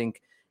similarities you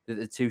think that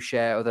the two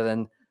share, other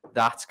than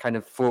that kind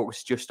of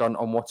focus just on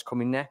what's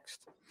coming next?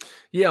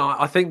 Yeah,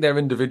 I think their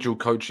individual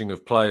coaching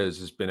of players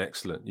has been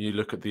excellent. You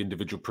look at the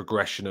individual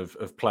progression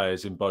of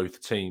players in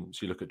both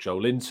teams. You look at Joe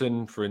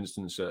Linton, for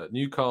instance, at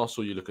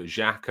Newcastle. You look at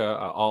Xhaka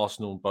at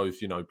Arsenal,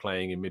 both, you know,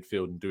 playing in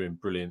midfield and doing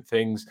brilliant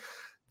things.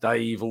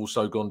 They've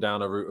also gone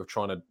down a route of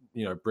trying to,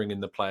 you know, bring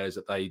in the players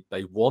that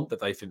they want, that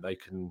they think they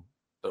can,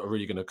 that are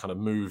really going to kind of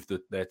move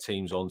their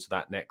teams on to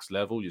that next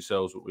level.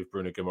 Yourselves with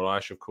Bruno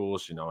Guimaraes, of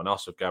course, you know, and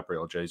us with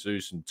Gabriel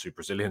Jesus and two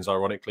Brazilians,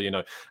 ironically, you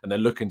know, and they're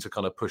looking to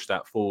kind of push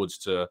that forwards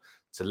to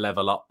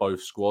level up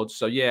both squads.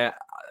 So yeah,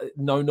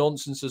 no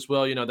nonsense as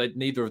well. You know,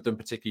 neither of them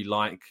particularly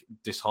like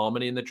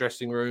disharmony in the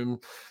dressing room.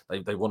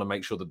 They want to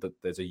make sure that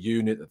there's a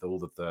unit, that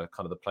all of the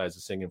kind of the players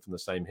are singing from the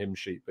same hymn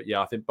sheet. But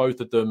yeah, I think both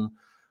of them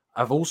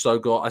have also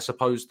got, I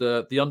suppose,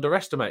 the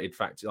underestimated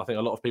factor. I think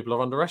a lot of people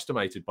have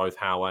underestimated both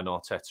Howe and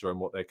Arteta and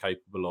what they're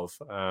capable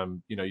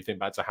of. You know, you think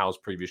back to Howe's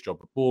previous job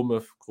at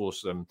Bournemouth, of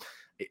course,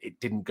 it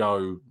didn't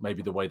go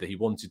maybe the way that he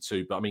wanted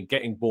to. But I mean,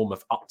 getting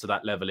Bournemouth up to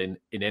that level in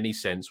any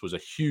sense was a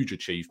huge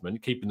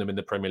achievement. Keeping them in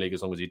the Premier League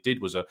as long as he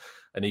did was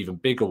an even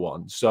bigger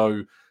one.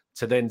 So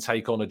to then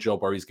take on a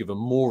job where he's given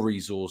more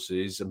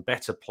resources and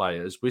better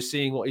players, we're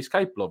seeing what he's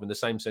capable of in the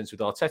same sense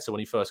with Arteta. When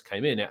he first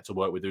came in, he had to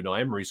work with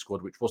Unai Emery's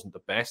squad, which wasn't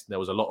the best. And there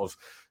was a lot of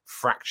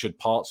fractured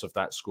parts of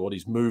that squad.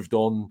 He's moved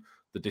on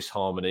the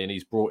disharmony and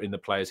he's brought in the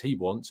players he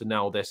wants, and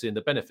now they're seeing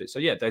the benefits. So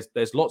yeah,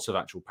 there's lots of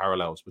actual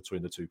parallels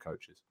between the two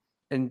coaches.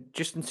 And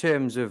just in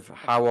terms of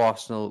how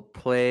Arsenal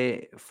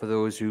play, for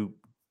those who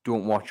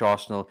don't watch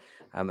Arsenal,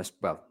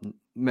 well,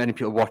 many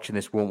people watching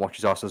this won't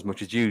watch Arsenal as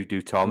much as you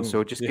do, Tom.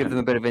 So just give them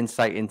a bit of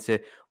insight into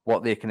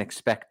what they can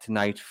expect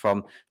tonight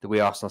from the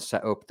way Arsenal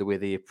set up, the way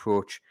they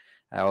approach,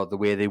 or the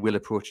way they will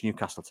approach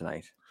Newcastle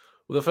tonight.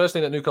 Well, the first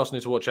thing that Newcastle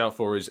need to watch out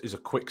for is a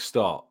quick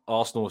start.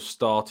 Arsenal have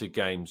started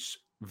games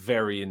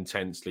very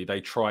intensely. They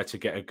try to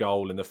get a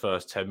goal in the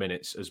first 10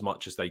 minutes as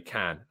much as they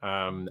can.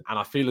 And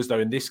I feel as though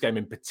in this game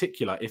in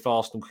particular, if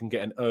Arsenal can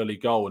get an early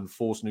goal and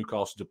force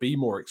Newcastle to be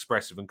more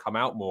expressive and come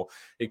out more,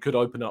 it could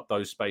open up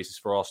those spaces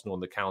for Arsenal on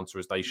the counter,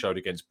 as they showed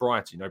against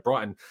Brighton. You know,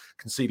 Brighton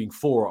conceding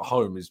 4 at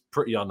home is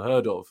pretty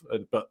unheard of,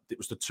 but it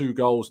was the 2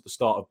 goals at the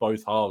start of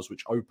both halves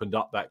which opened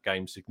up that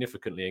game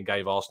significantly and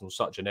gave Arsenal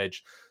such an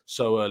edge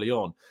so early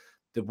on.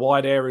 The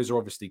wide areas are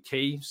obviously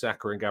key.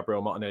 Saka and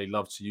Gabriel Martinelli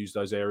love to use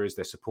those areas.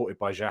 They're supported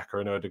by Xhaka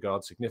and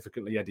Ødegaard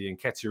significantly. Eddie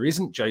Nketiah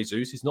isn't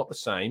Jesus. He's not the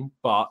same.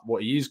 But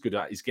what he is good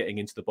at is getting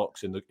into the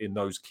box in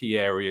those key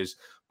areas,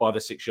 by the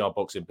 6-yard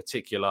box in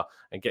particular,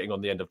 and getting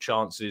on the end of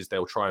chances.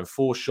 They'll try and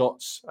force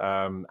shots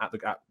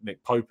at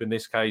Nick Pope in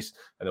this case,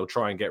 and they'll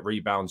try and get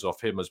rebounds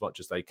off him as much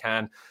as they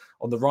can.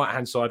 On the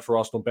right-hand side for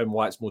Arsenal, Ben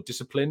White's more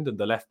disciplined, and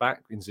the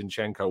left-back in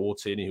Zinchenko or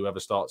Tierney, whoever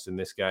starts in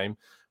this game.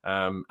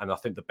 And I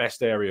think the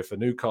best area for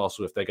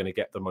Newcastle, if they're going to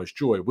get the most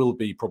joy, will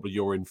be probably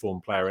your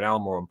informed player in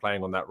Almiron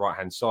playing on that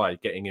right-hand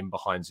side, getting in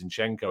behind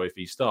Zinchenko if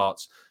he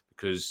starts,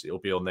 because it'll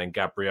be on then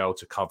Gabriel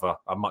to cover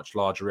a much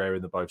larger area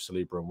than both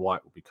Saliba and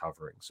White will be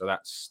covering. So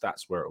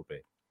that's where it'll be.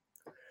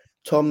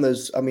 Tom,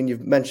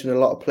 you've mentioned a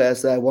lot of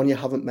players there. One you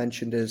haven't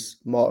mentioned is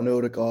Martin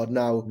Ødegaard.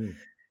 Now,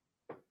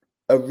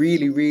 a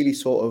really, really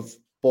sort of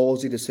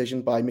ballsy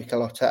decision by Mikel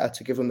Arteta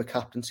to give him the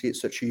captaincy at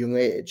such a young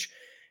age.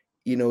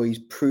 You know, he's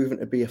proven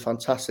to be a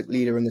fantastic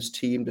leader in this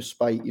team,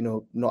 despite, you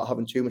know, not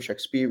having too much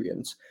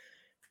experience.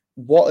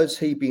 What has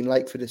he been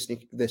like for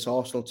this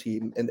Arsenal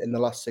team in the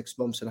last 6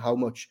 months, and how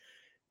much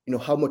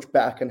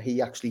better can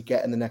he actually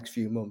get in the next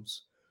few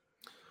months?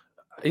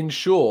 In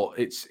short,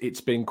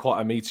 it's been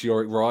quite a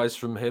meteoric rise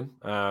from him.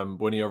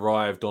 When he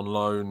arrived on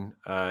loan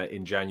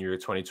in January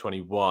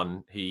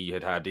 2021, he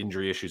had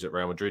injury issues at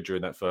Real Madrid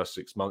during that first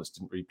 6 months,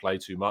 didn't really play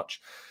too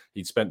much.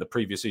 He'd spent the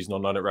previous season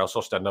on loan at Real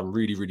Sociedad and done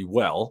really, really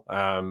well.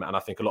 And I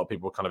think a lot of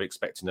people were kind of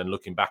expecting and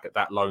looking back at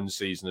that loan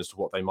season as to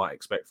what they might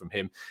expect from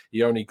him.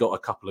 He only got a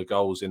couple of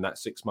goals in that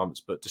 6 months,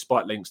 but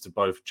despite links to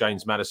both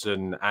James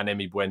Maddison and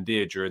Emi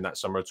Buendia during that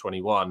summer of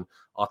 21,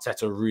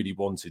 Arteta really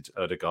wanted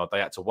Ødegaard.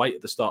 They had to wait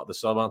at the start of the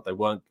summer.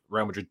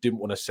 Real Madrid didn't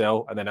want to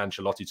sell. And then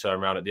Ancelotti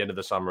turned around at the end of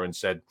the summer and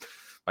said,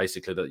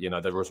 basically that, you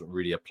know, there wasn't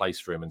really a place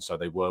for him. And so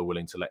they were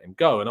willing to let him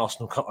go. And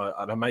Arsenal got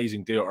an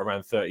amazing deal at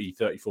around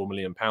 34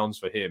 million pounds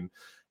for him.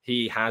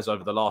 He has,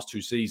 over the last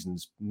 2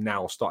 seasons,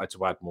 now started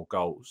to add more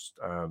goals.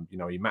 You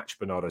know, he matched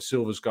Bernardo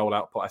Silva's goal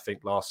output, I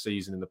think, last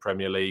season in the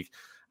Premier League.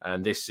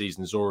 And this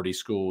season has already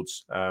scored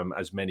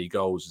as many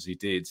goals as he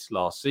did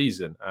last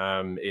season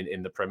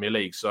in the Premier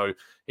League. So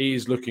he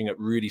is looking at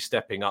really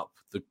stepping up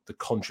the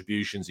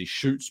contributions. He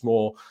shoots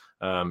more.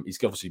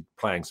 He's obviously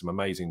playing some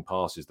amazing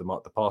passes.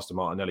 The pass to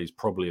Martinelli is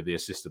probably the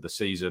assist of the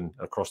season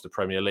across the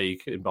Premier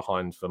League, in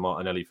behind for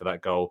Martinelli for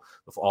that goal,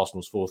 for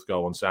Arsenal's 4th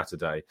goal on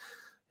Saturday.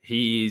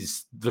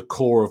 He's the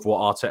core of what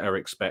Arteta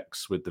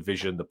expects with the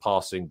vision, the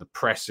passing, the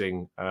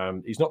pressing.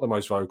 He's not the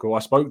most vocal. I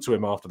spoke to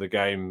him after the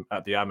game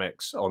at the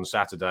Amex on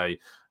Saturday,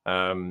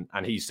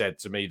 and he said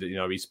to me that, you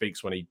know, he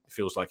speaks when he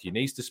feels like he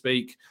needs to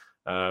speak.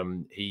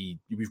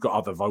 We've got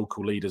other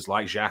vocal leaders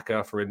like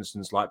Xhaka, for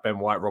instance, like Ben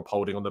White. Rob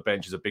Holding on the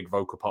bench is a big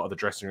vocal part of the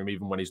dressing room,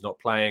 even when he's not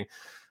playing.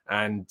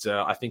 And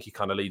I think he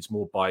kind of leads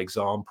more by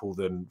example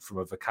than from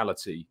a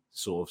vocality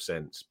sort of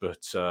sense.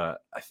 But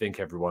I think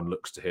everyone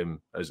looks to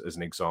him as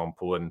an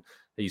example, and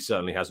he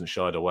certainly hasn't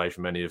shied away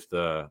from any of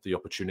the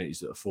opportunities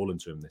that have fallen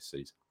to him this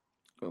season.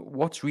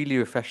 What's really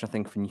refreshing, I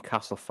think, for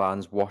Newcastle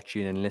fans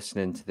watching and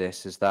listening to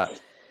this is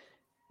that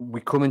we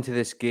come into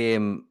this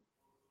game,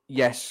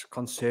 yes,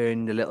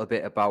 concerned a little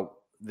bit about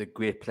the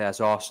great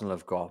players Arsenal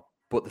have got,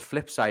 but the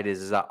flip side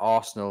is that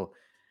Arsenal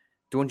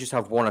don't just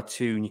have one or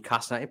two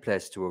Newcastle United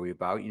players to worry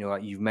about. You know,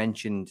 you've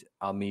mentioned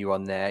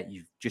Almiron there.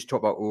 You've just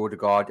talked about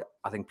Odegaard.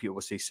 I think people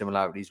will see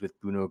similarities with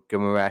Bruno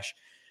Guimaraes.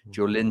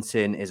 Joe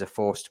Linton is a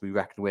force to be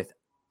reckoned with,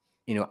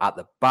 you know, at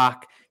the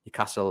back.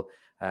 Newcastle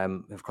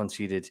have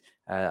conceded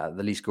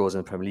the least goals in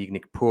the Premier League.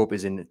 Nick Pope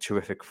is in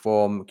terrific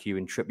form.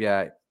 Kieran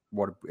Trippier,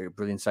 what a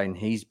brilliant sign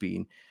he's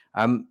been.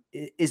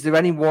 Is there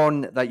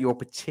anyone that you're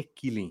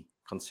particularly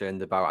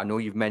concerned about? I know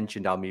you've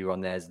mentioned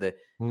Almiron there as the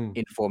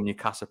informed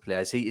Newcastle player.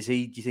 Is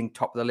he, do you think,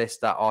 top of the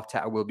list that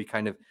Arteta will be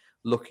kind of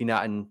looking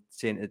at and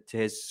saying to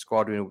his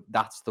squad, you know,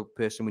 that's the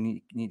person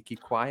we need to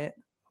keep quiet?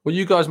 Well,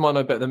 you guys might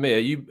know better than me. Are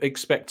you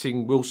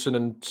expecting Wilson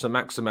and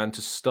Saint-Maximin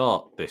to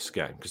start this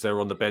game? Because they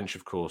were on the bench,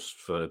 of course,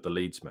 for the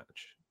Leeds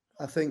match.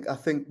 I think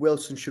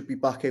Wilson should be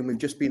back in. We've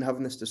just been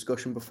having this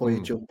discussion before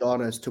you jumped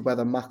on as to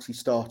whether Maxi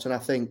starts. And I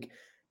think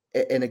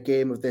in a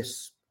game of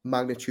this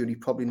magnitude, he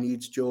probably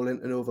needs Joe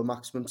Linton over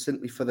Maximin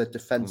simply for the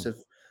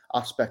defensive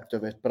aspect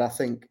of it. But I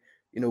think,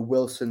 you know,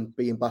 Wilson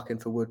being back in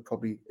for Wood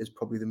is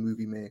probably the move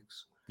he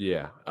makes.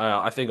 Yeah,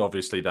 I think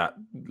obviously that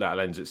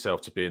lends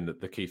itself to being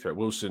the key threat.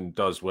 Wilson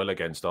does well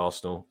against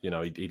Arsenal. You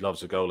know, he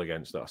loves a goal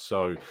against us.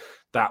 So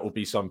that will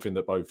be something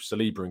that both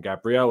Saliba and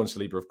Gabriel, and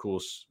Saliba, of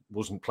course,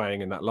 wasn't playing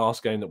in that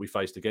last game that we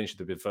faced against you.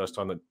 It'll be the first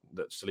time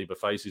that Saliba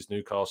faces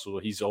Newcastle.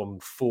 He's on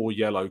 4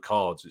 yellow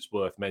cards, it's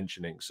worth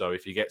mentioning. So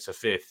if he gets a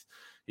 5th,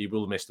 he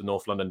will miss the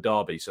North London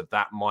derby. So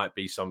that might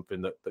be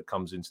something that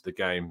comes into the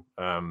game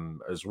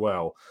as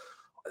well.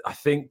 I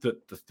think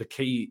that the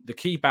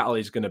key battle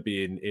is going to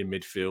be in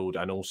midfield,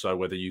 and also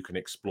whether you can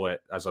exploit,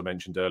 as I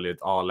mentioned earlier,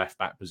 our left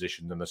back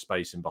position and the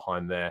space in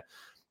behind there.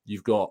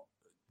 You've got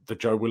the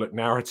Joe Willock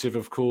narrative,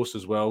 of course,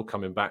 as well,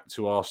 coming back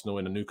to Arsenal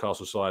in a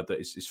Newcastle side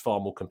that is far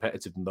more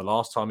competitive than the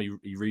last time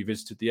he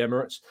revisited the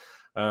Emirates.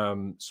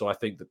 So I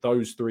think that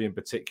those three in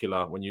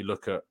particular, when you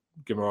look at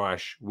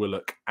Guimaraes,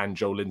 Willock and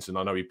Joe Linton,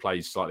 I know he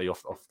plays slightly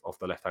off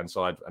the left-hand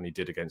side, and he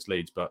did against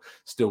Leeds, but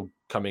still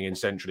coming in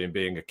centrally and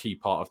being a key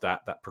part of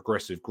that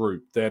progressive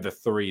group. They're the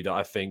three that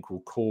I think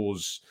will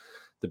cause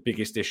the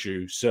biggest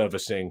issue,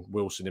 servicing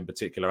Wilson in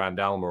particular and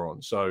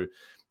Almiron. So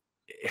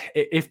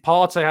if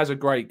Partey has a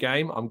great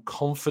game, I'm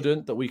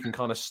confident that we can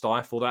kind of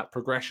stifle that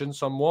progression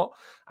somewhat,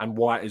 and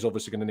White is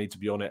obviously going to need to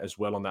be on it as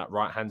well on that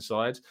right-hand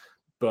side.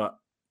 But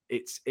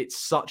it's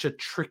such a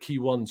tricky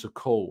one to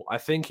call. I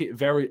think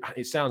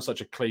it sounds such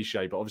a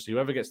cliche, but obviously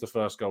whoever gets the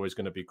first goal is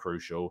going to be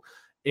crucial.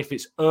 If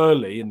it's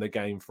early in the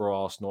game for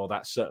Arsenal,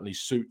 that certainly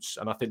suits.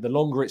 And I think the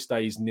longer it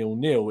stays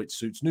 0-0, it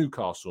suits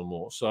Newcastle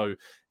more. So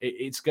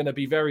it's going to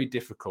be very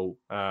difficult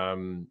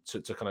to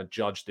kind of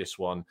judge this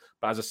one.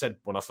 But as I said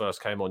when I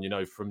first came on, you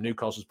know, from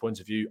Newcastle's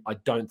point of view, I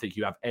don't think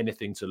you have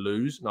anything to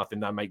lose. And I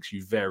think that makes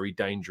you very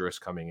dangerous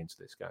coming into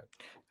this game.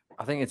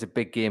 I think it's a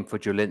big game for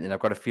Joe Linton. I've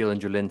got a feeling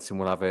Joe Linton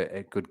will have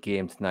a good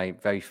game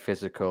tonight. Very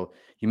physical.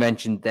 You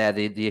mentioned there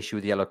the issue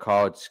with the yellow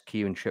cards.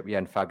 Kieran Trippier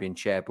and Fabian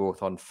Schär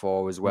both on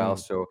 4 as well.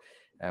 So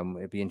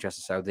it'd be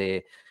interesting to see how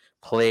they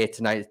play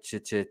tonight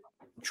to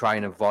try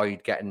and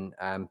avoid getting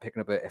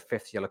picking up a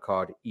 5th yellow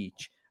card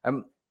each.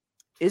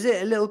 Is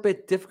it a little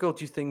bit difficult,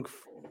 do you think,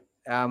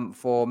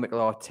 for Mikel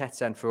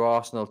Arteta and for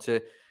Arsenal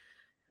to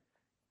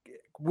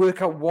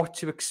work out what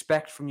to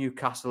expect from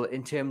Newcastle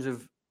in terms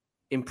of,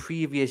 in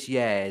previous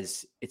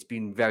years, it's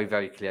been very,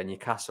 very clear.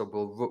 Newcastle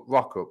will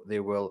rock up. They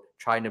will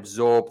try and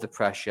absorb the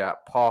pressure,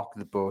 park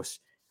the bus,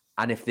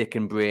 and if they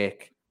can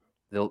break,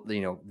 they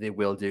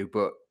will do.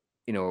 But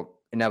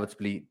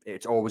inevitably,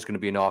 it's always going to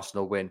be an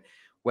Arsenal win.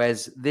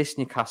 Whereas this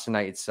Newcastle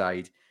United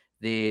side,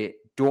 they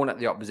don't let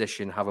the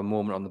opposition have a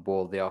moment on the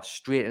ball. They are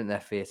straight in their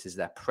faces.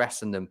 They're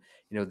pressing them.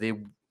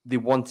 They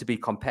want to be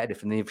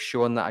competitive, and they've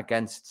shown that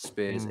against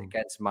Spurs,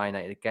 against Man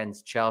United,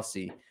 against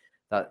Chelsea,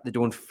 that they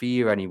don't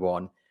fear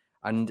anyone.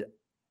 And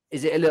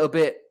is it a little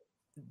bit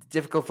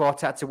difficult for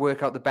Arteta to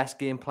work out the best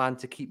game plan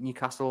to keep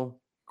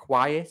Newcastle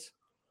quiet?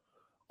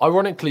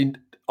 Ironically,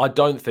 I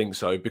don't think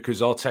so,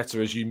 because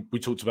Arteta, as we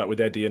talked about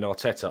with Eddie and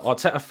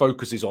Arteta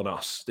focuses on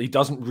us. He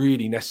doesn't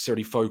really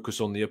necessarily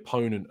focus on the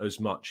opponent as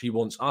much. He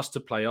wants us to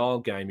play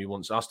our game. He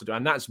wants us to do,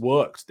 and that's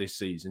worked this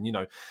season. You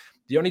know,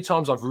 the only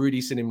times I've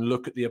really seen him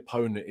look at the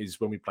opponent is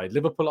when we played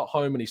Liverpool at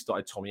home and he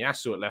started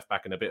Tomiyasu at left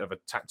back in a bit of a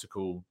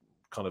tactical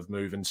kind of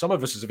move. And some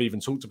of us have even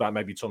talked about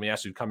maybe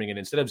Tomiyasu coming in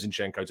instead of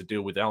Zinchenko to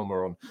deal with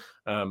Almiron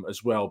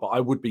as well. But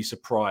I would be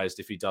surprised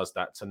if he does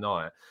that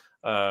tonight.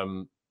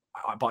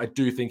 But I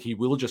do think he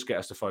will just get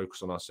us to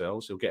focus on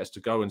ourselves. He'll get us to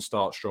go and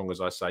start strong,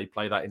 as I say,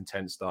 play that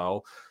intense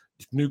style.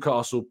 if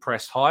Newcastle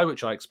press high,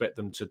 which I expect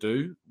them to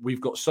do,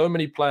 we've got so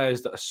many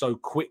players that are so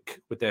quick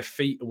with their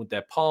feet and with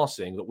their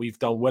passing that we've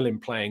done well in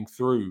playing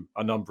through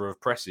a number of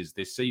presses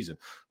this season.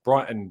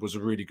 Brighton was a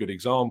really good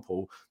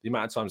example. The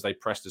amount of times they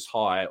pressed us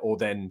high or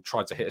then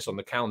tried to hit us on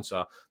the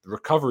counter, the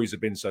recoveries have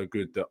been so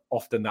good that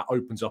often that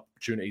opens up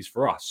opportunities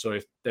for us. So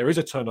if there is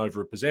a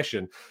turnover of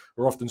possession,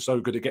 we're often so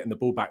good at getting the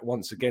ball back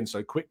once again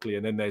so quickly,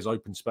 and then there's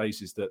open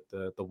spaces that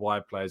the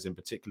wide players in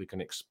particular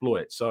can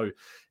exploit. So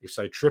if,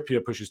 say,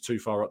 Trippier pushes too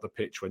far up the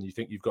pitch when you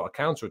think you've got a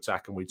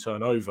counter-attack and we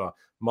turn over,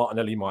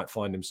 Martinelli might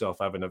find himself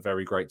having a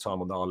very great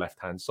time on our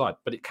left-hand side,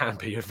 but it can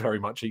be very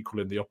much equal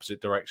in the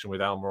opposite direction with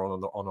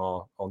Almiron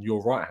on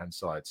your right-hand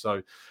side.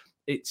 So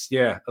it's,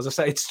 as I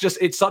say,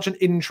 it's such an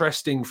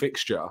interesting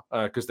fixture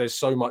because there's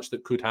so much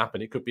that could happen.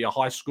 It could be a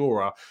high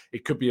scorer.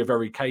 It could be a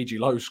very cagey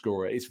low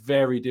scorer. It's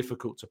very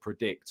difficult to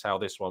predict how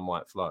this one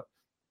might flow.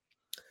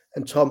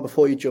 And Tom,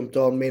 before you jumped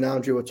on, me and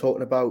Andrew were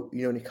talking about,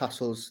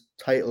 Newcastle's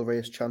title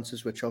race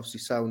chances, which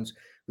obviously sounds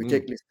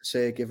ridiculous to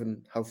say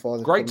given how far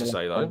they've great come to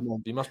say though.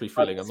 You must be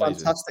feeling amazing.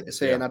 Fantastic to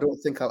say, and I don't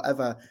think I'll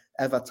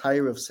ever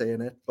tire of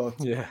saying it. But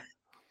yeah,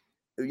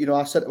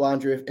 I said to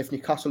Andrew, if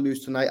Newcastle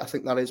lose tonight, I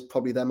think that is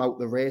probably them out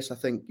the race. I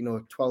think a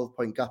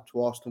 12-point gap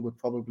to Arsenal would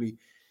probably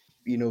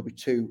be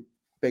too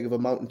big of a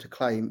mountain to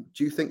climb.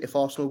 Do you think if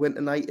Arsenal win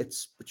tonight,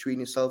 it's between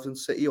yourselves and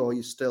City, or are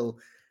you still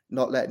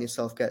not letting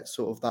yourself get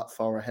sort of that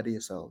far ahead of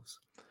yourselves?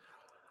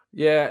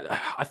 Yeah,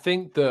 I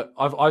think that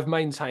I've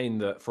maintained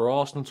that for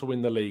Arsenal to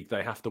win the league,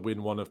 they have to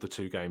win one of the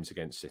two games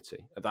against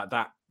City.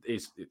 That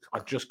is, I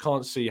just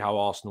can't see how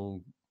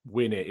Arsenal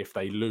win it if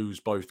they lose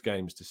both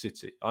games to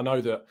City. I know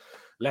that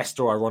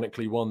Leicester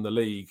ironically won the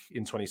league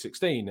in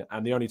 2016,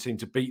 and the only team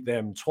to beat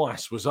them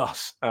twice was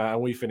us, and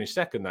we finished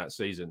second that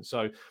season.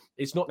 So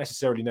it's not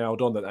necessarily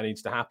nailed on that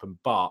needs to happen,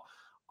 but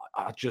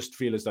I just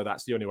feel as though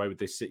that's the only way with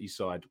this City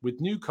side.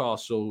 With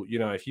Newcastle,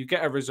 if you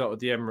get a result at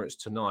the Emirates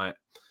tonight,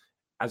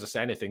 as I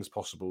say, anything's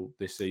possible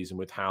this season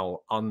with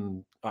how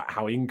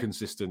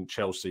inconsistent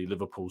Chelsea,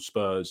 Liverpool,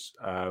 Spurs,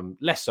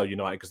 less so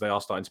United because they are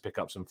starting to pick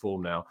up some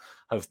form now,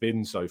 have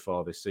been so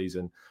far this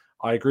season.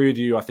 I agree with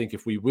you. I think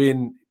if we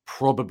win,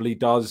 probably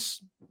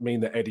does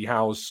mean that Eddie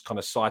Howe's kind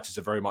of sights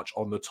are very much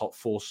on the top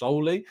four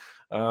solely.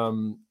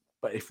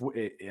 But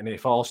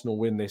if Arsenal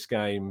win this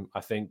game, I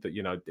think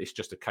that, it's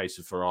just a case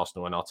of for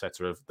Arsenal and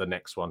Arteta of the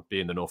next one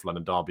being the North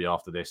London derby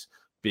after this,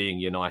 being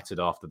United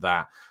after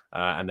that,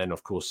 and then,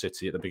 of course,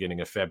 City at the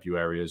beginning of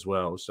February as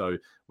well. So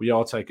we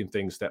are taking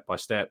things step by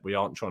step. We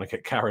aren't trying to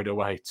get carried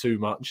away too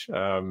much,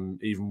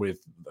 even with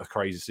a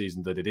crazy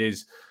season that it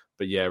is.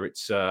 But yeah,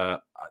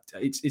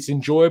 it's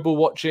enjoyable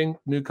watching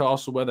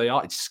Newcastle where they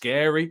are. It's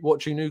scary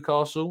watching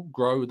Newcastle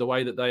grow the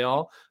way that they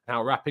are,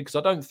 how rapid, because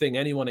I don't think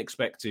anyone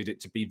expected it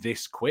to be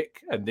this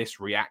quick and this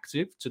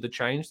reactive to the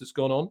change that's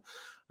gone on.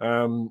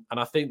 And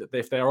I think that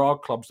if there are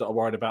clubs that are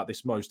worried about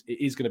this most,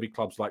 it is going to be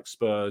clubs like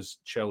Spurs,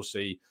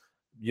 Chelsea,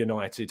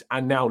 United,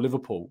 and now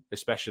Liverpool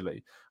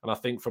especially. And I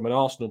think from an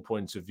Arsenal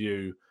point of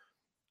view,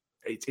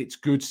 it's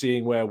good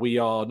seeing where we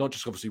are, not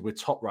just obviously we're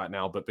top right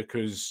now, but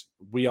because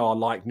we are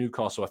like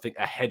Newcastle, I think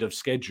ahead of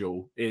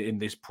schedule in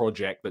this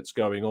project that's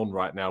going on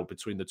right now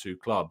between the two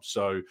clubs.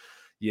 So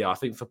yeah, I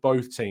think for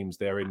both teams,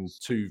 they're in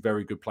two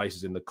very good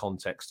places in the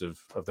context of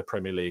the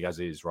Premier League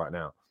as is right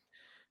now.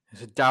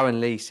 So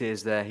Darren Lee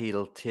says there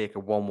he'll take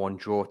a 1-1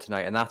 draw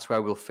tonight, and that's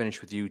where we'll finish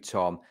with you,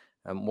 Tom.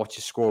 What's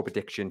your score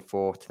prediction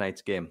for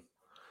tonight's game?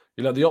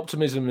 The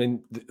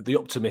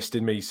optimist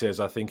in me says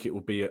I think it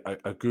will be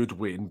a good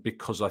win,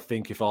 because I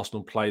think if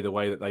Arsenal play the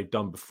way that they've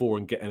done before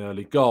and get an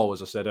early goal,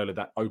 as I said earlier,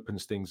 that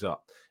opens things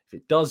up. If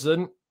it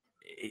doesn't,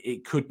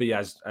 it could be,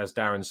 as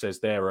Darren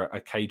says there,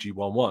 a cagey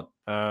 1-1.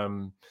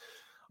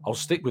 I'll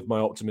stick with my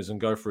optimism,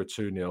 go for a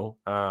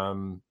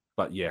 2-0.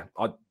 But yeah,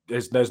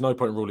 there's no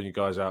point ruling you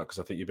guys out, because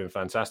I think you've been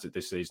fantastic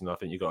this season. I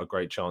think you've got a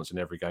great chance in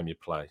every game you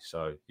play.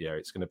 So yeah,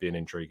 it's going to be an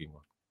intriguing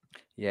one.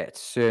 Yeah, it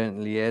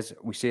certainly is.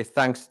 We say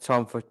thanks to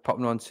Tom for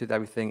popping on to the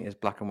Everything is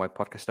Black and White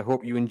podcast. I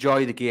hope you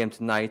enjoy the game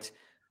tonight,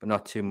 but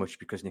not too much,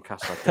 because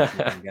Newcastle are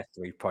definitely going to get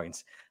 3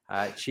 points.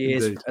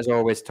 Cheers, indeed, as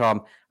always,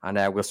 Tom,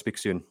 and we'll speak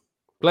soon.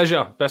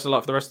 Pleasure. Best of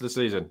luck for the rest of the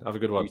season. Have a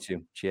good one. You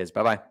too. Cheers.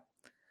 Bye-bye.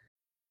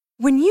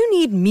 When you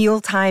need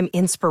mealtime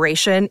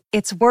inspiration,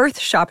 it's worth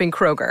shopping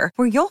Kroger,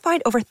 where you'll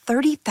find over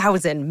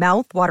 30,000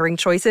 mouth-watering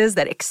choices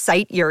that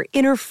excite your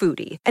inner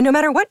foodie. And no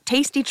matter what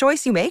tasty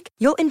choice you make,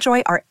 you'll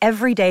enjoy our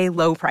everyday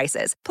low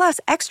prices, plus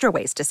extra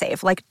ways to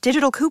save, like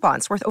digital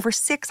coupons worth over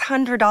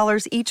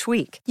 $600 each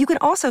week. You can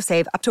also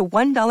save up to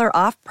 $1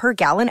 off per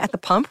gallon at the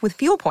pump with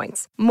fuel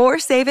points. More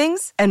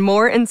savings and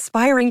more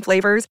inspiring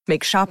flavors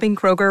make shopping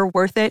Kroger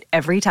worth it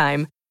every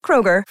time.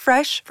 Kroger,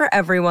 fresh for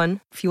everyone.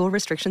 Fuel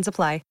restrictions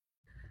apply.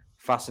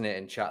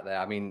 Fascinating chat there.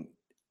 I mean,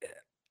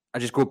 I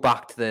just go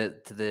back to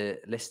the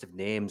list of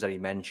names that he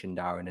mentioned,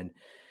 Aaron,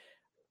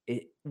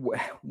 and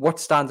what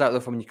stands out though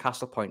from a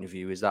Newcastle point of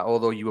view is that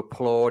although you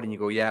applaud and you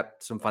go, yeah,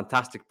 some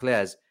fantastic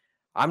players,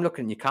 I'm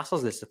looking at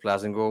Newcastle's list of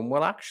players and going,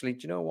 well, actually, do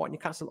you know what?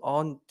 Newcastle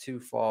aren't too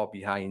far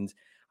behind.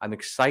 I'm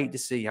excited to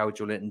see how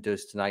Joe Linton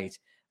does tonight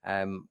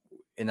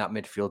in in that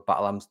midfield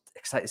battle. I'm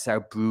excited to see how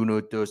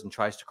Bruno does and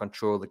tries to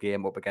control the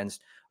game up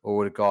against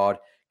Odegaard.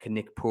 Can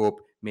Nick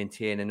Pope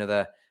maintain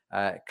another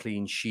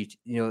clean sheet?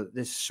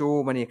 There's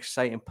so many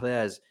exciting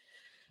players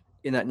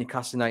in that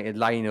Newcastle United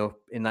lineup,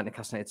 in that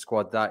Newcastle United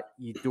squad, that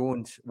you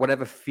don't,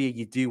 whatever fear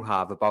you do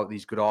have about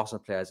these good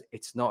Arsenal players,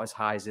 it's not as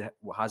high as it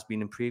has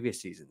been in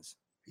previous seasons.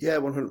 Yeah,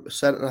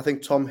 100%. And I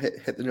think Tom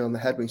hit the nail on the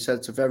head when he said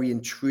it's a very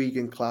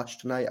intriguing clash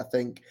tonight. I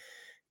think,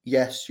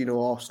 yes,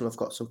 Arsenal have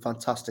got some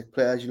fantastic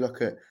players. You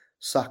look at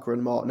Saka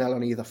and Martinelli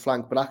on either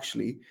flank, but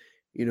actually,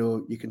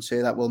 you can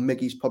say that, well,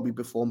 Miggy's probably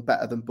performed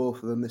better than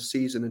both of them this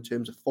season in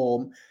terms of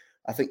form.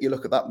 I think you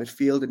look at that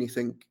midfield and you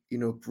think,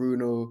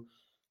 Bruno,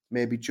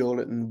 maybe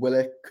Joelinton and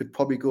Willock could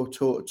probably go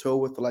toe-to-toe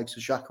with the likes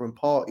of Xhaka and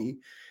Partey.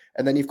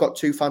 And then you've got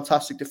two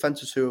fantastic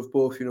defenders who have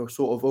both,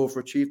 sort of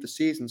overachieved the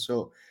season.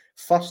 So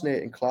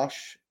fascinating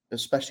clash,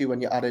 especially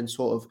when you add in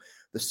sort of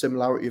the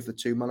similarity of the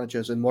two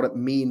managers and what it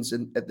means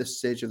at this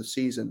stage of the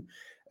season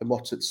and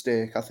what's at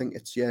stake. I think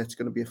it's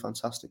going to be a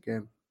fantastic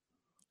game.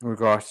 We've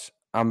got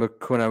Amber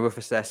Cunner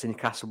Rufus there saying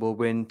Newcastle will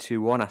win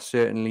 2-1. I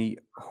certainly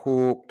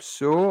hope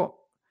so.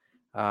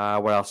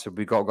 What else have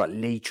we got? We've got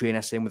Lee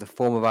Trainer saying with the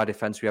form of our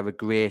defence, we have a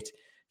great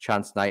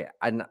chance tonight.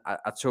 And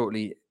I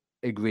totally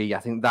agree. I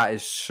think that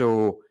is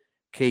so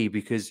key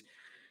because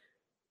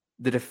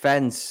the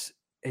defence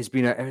has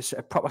been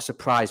a proper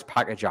surprise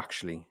package,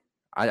 actually.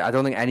 I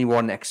don't think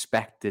anyone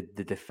expected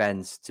the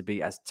defence to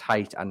be as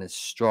tight and as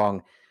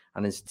strong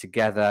and as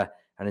together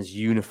and as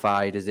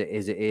unified as it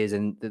is.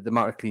 And the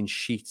amount of clean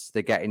sheets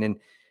they're getting. And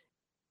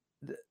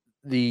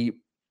the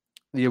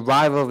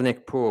arrival of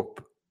Nick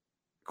Pope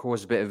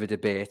caused a bit of a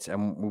debate,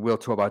 and we will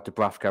talk about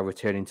Dubravka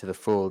returning to the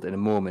fold in a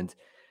moment.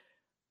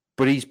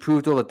 But he's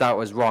proved all the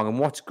doubters wrong. And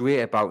what's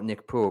great about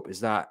Nick Pope is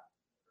that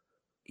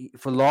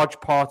for large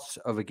parts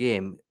of a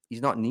game,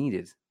 he's not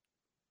needed.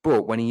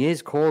 But when he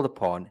is called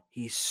upon,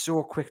 he's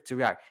so quick to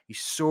react.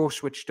 He's so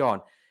switched on.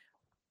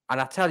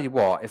 And I tell you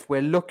what, if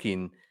we're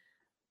looking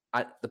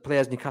at the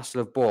players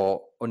Newcastle have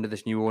bought under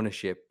this new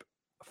ownership,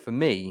 for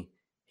me,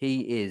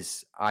 he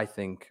is, I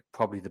think,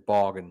 probably the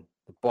bargain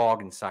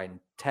sign.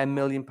 £10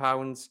 million.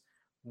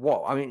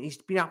 What? I mean, he's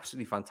been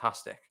absolutely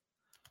fantastic.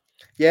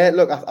 Yeah,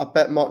 look, I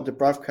bet Martin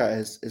Dubravka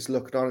is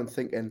looking on and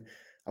thinking,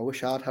 I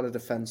wish I'd had a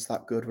defence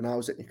that good when I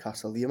was at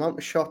Newcastle. The amount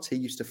of shots he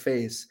used to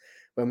face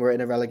when we're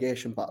in a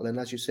relegation battle, and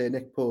as you say,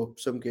 Nick Pope,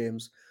 some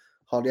games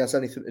hardly has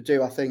anything to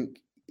do. I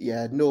think,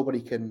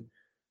 nobody can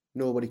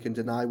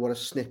deny what a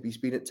snip he's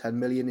been at 10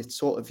 million. It's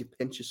sort of, you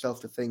pinch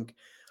yourself to think,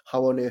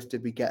 how on earth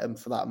did we get him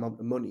for that amount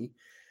of money?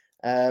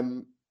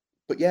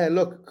 But yeah,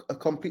 look, a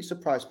complete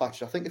surprise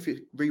package. I think if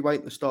you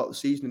rewind the start of the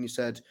season and you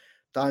said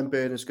Darren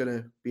Burn is going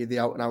to be the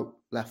out-and-out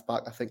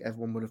left-back, I think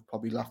everyone would have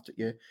probably laughed at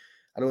you.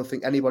 I don't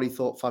think anybody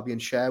thought Fabian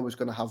Schär was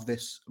going to have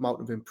this amount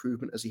of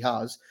improvement as he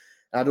has.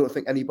 And I don't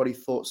think anybody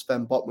thought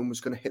Sven Botman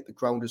was going to hit the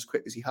ground as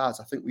quick as he has.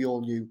 I think we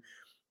all knew,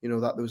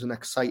 that there was an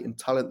exciting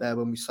talent there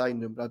when we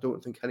signed him, but I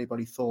don't think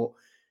anybody thought,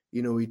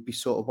 he'd be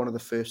sort of one of the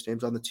first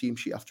names on the team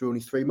sheet after only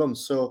 3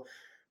 months. So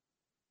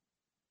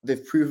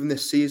they've proven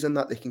this season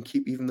that they can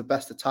keep even the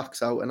best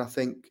attacks out. And I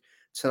think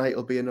tonight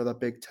will be another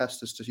big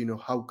test as to,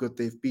 how good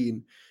they've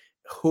been.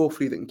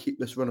 Hopefully they can keep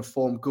this run of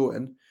form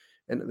going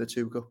into the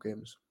 2 cup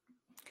games.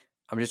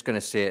 I'm just going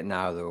to say it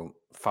now, though.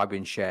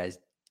 Fabian Schär is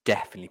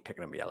definitely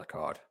picking up a yellow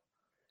card.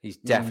 He's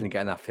definitely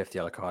getting that 5th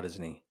yellow card,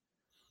 isn't he?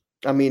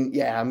 I mean,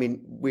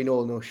 we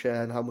all know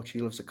Schär and how much he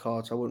loves the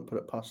cards. I wouldn't put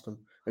it past him.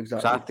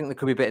 Exactly. So I think there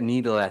could be a bit of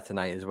needle there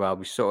tonight as well.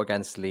 We saw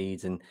against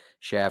Leeds, and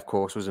Schär, of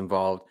course, was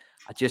involved.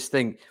 I just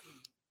think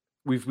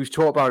we've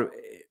talked about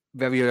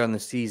very early on in the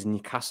season,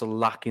 Newcastle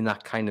lacking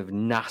that kind of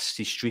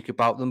nasty streak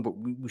about them. But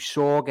we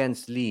saw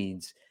against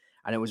Leeds,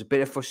 and it was a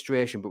bit of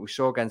frustration, but we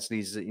saw against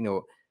Leeds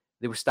that,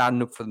 they were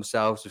standing up for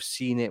themselves. We've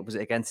seen it. Was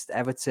it against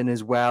Everton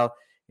as well?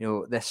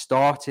 They're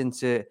starting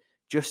to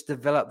just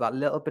develop that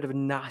little bit of a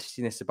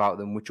nastiness about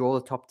them, which all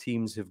the top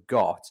teams have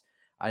got.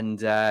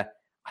 And I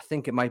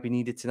think it might be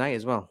needed tonight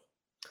as well.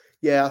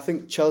 Yeah, I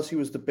think Chelsea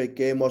was the big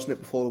game, wasn't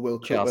it, before the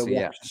World Cup? Chelsea,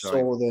 where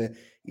saw the,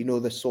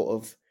 the sort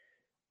of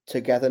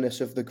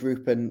togetherness of the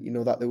group and,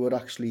 that they would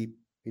actually,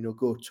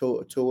 go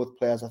toe-to-toe with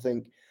players. I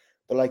think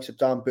the likes of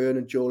Dan Burn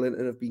and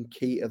Joelinton have been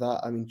key to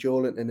that. I mean,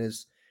 Joelinton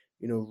is,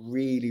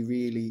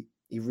 really,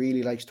 he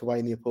really likes to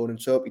wind the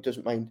opponents up. He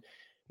doesn't mind,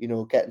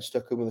 getting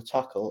stuck in with a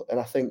tackle. And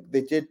I think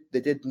they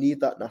did need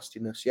that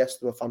nastiness. Yes,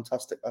 they were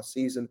fantastic last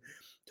season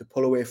to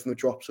pull away from the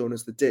drop zone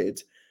as they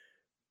did.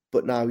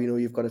 But now,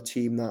 you've got a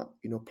team that,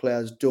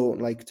 players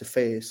don't like to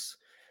face.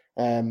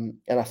 And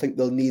I think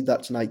they'll need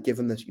that tonight,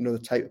 given the, the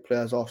type of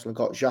players Arsenal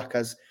got.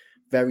 Xhaka's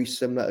very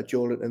similar to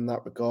Joelinton in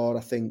that regard.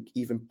 I think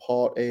even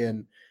Partey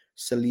and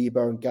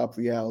Saliba and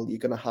Gabriel, you're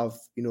going to have,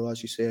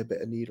 as you say, a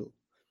bit of needle.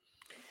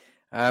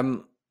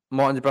 Martin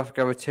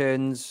Dubravka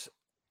returns.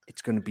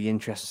 It's going to be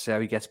interesting to see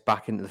how he gets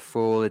back into the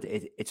fold.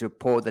 It's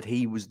reported that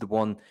he was the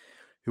one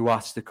who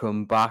asked to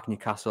come back.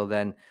 Newcastle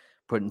then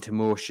put into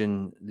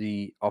motion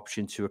the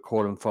option to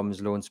recall him from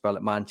his loan spell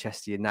at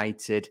Manchester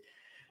United.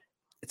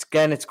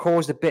 it's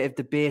caused a bit of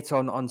debate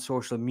on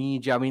social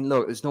media. I mean,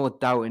 look, there's no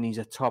doubting he's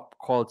a top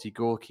quality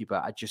goalkeeper.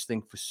 I just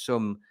think for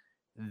some,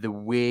 the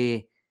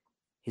way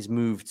his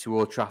move to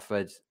Old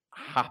Trafford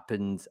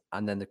happened,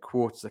 and then the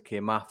quotes that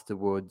came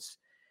afterwards,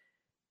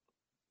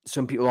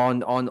 some people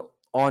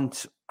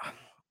aren't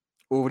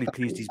overly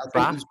pleased he's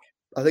back.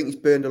 I think he's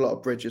burned a lot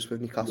of bridges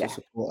with Newcastle Yeah.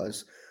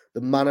 supporters.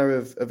 The manner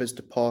of his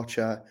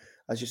departure,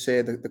 as you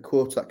say, the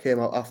quotes that came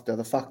out after,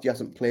 the fact he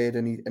hasn't played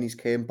and he's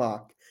came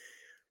back.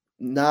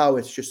 Now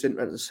it's just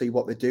interesting to see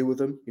what they do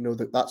with him. You know,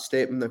 that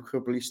statement that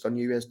club released on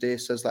New Year's Day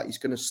says that he's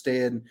going to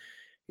stay and,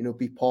 you know,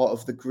 be part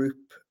of the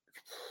group.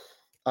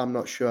 I'm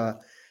not sure.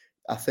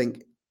 I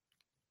think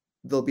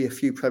there'll be a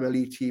few Premier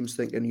League teams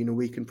thinking, you know,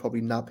 we can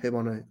probably nab him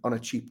on a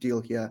cheap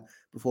deal here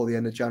before the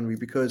end of January,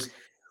 because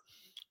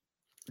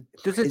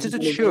does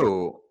it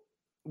show?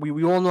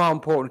 We all know how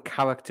important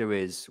character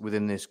is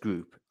within this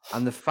group,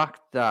 and the fact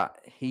that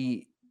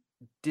he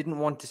didn't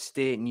want to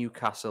stay at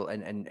Newcastle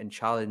and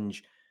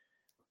challenge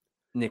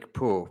Nick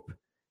Pope.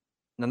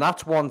 Now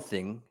that's one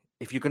thing.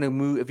 If you're going to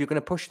move, if you're going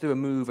to push through a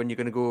move and you're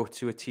going to go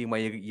to a team where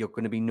you're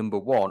going to be number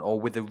one or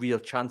with a real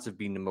chance of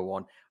being number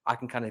one, I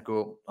can kind of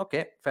go,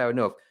 okay, fair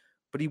enough.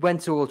 But he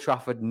went to Old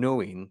Trafford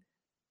knowing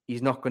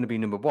he's not going to be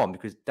number one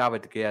because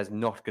David De Gea is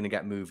not going to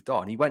get moved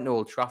on. He went to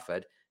Old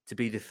Trafford to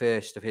be the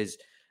first of his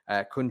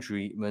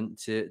countrymen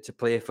to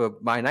play for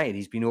Man United.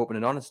 He's been open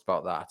and honest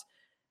about that.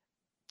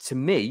 To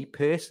me,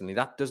 personally,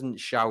 that doesn't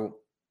shout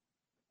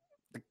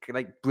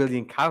like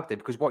brilliant character,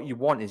 because what you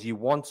want is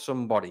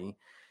somebody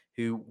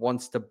who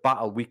wants to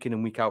battle week in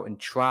and week out and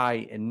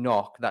try and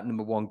knock that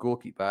number one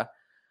goalkeeper,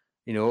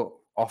 you know,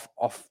 off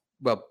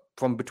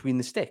from between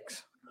the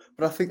sticks.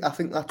 But I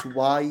think that's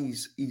why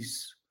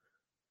he's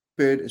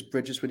burned his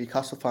bridges with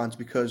Newcastle fans,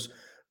 because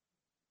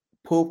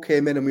Pope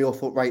came in and we all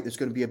thought, right, there's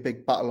going to be a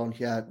big battle on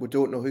here. We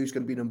don't know who's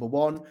going to be number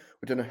one.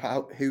 We don't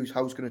know who's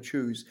going to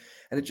choose.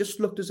 And it just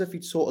looked as if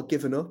he'd sort of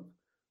given up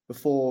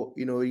before,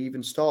 you know, he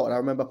even started. I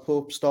remember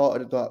Pope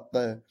started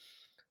I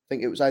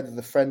think it was either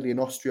the friendly in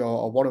Austria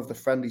or one of the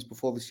friendlies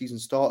before the season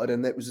started,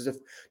 and it was as if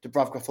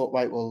Dubravka thought,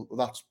 right, well,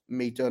 that's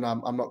me done.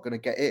 I'm not going to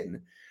get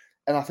in.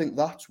 And I think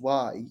that's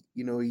why,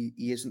 you know, he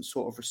isn't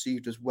sort of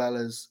received as well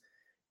as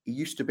he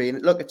used to be.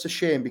 And look, it's a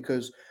shame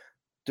because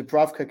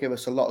Dubravka gave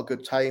us a lot of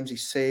good times. He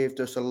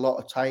saved us a lot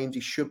of times.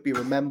 He should be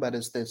remembered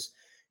as this,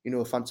 you know,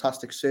 a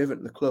fantastic servant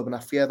in the club. And I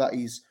fear that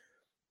he's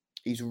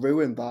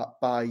ruined that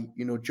by,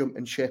 you know,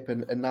 jumping ship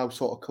and now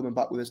sort of coming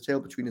back with his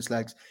tail between his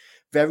legs.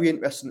 Very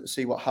interesting to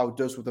see what Howe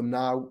does with him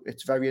now.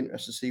 It's very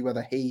interesting to see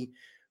whether he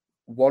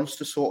wants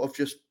to sort of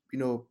just, you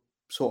know,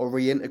 sort of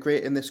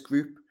reintegrate in this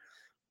group.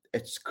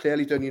 It's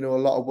clearly done, you know, a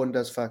lot of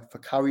wonders for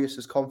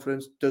Karius's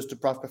confidence. Does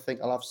Dubravka think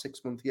I'll have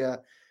 6 months here,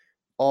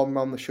 arm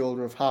around the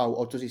shoulder of Howe,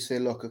 or does he say,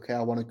 look, okay,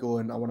 I want to go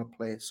and I want to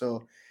play?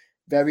 So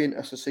very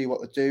interesting to see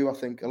what they do. I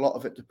think a lot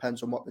of it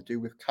depends on what they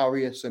do with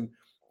Karius and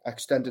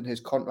extending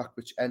his contract,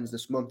 which ends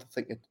this month. I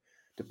think it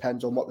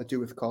depends on what they do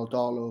with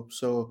Caldalo.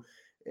 So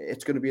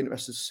it's going to be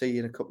interesting to see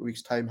in a couple of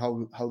weeks' time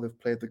how they've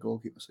played the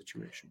goalkeeper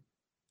situation.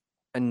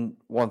 And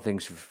one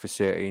thing's for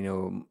certain, you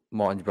know,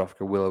 Martin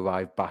Dubravka will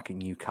arrive back in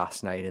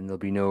Newcastle night, and there'll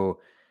be no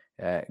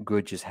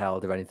grudges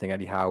held or anything.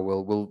 Anyhow,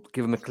 we'll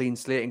give him a clean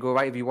slate and go,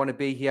 right, if you want to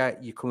be here,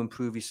 you come and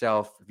prove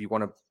yourself. If you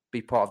want to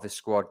be part of the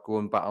squad, go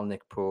and battle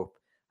Nick Pope.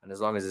 And as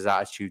long as his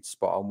attitude's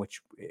spot on,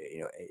 which,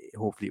 you know,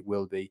 hopefully it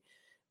will be,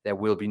 there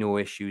will be no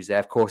issues there.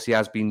 Of course, he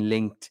has been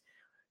linked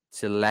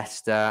to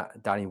Leicester.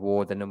 Danny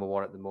Ward, the number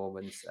one at the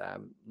moment,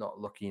 not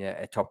looking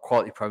at a top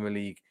quality Premier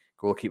League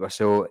goalkeeper.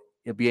 So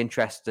it'll be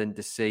interesting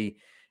to see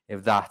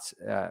if that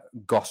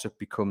gossip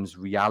becomes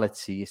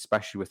reality,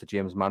 especially with the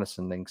James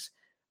Maddison links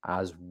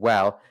as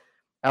well.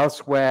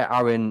 Elsewhere,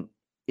 Aaron,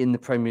 in the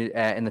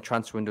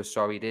transfer window,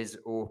 it is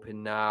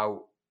open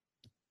now.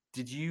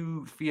 Did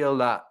you feel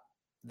that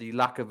the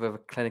lack of a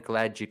clinical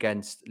edge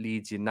against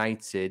Leeds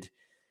United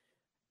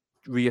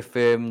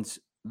reaffirmed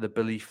the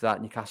belief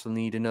that Newcastle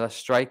need another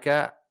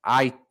striker?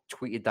 I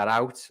tweeted that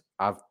out.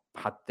 I've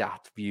had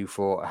that view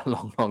for a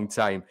long, long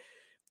time.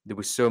 There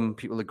were some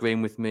people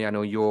agreeing with me. I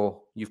know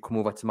you've come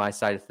over to my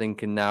side of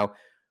thinking now.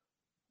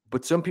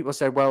 But some people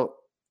said, well,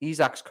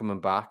 Isak's coming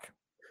back.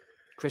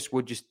 Chris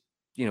Wood just,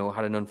 you know,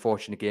 had an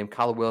unfortunate game.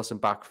 Callum Wilson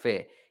back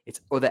fit.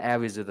 It's other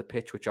areas of the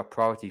pitch which are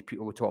priority.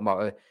 People were talking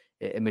about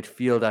a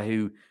midfielder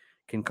who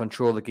can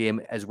control the game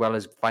as well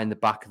as find the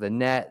back of the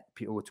net.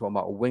 People were talking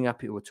about a winger.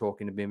 People were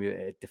talking about maybe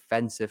a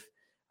defensive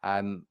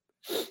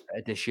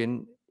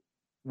addition.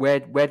 Where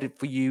did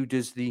for you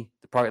does the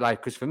priority lie?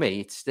 Because for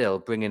me, it's still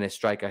bringing a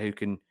striker who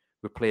can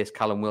replace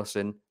Callum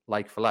Wilson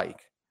like for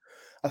like.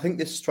 I think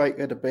this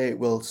striker debate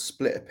will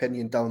split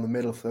opinion down the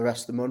middle for the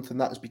rest of the month,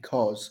 and that is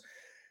because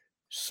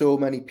so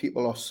many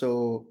people are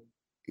so,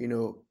 you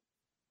know,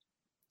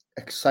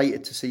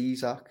 excited to see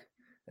Isak,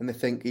 and they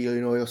think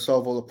he'll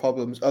solve all the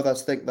problems.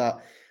 Others think that,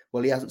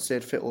 well, he hasn't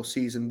stayed fit all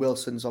season.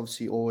 Wilson's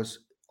obviously always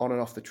on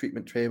and off the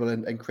treatment table,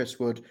 and Chris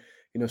Wood,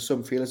 you know,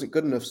 some feel isn't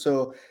good enough.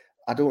 So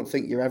I don't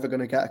think you're ever going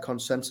to get a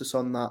consensus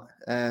on that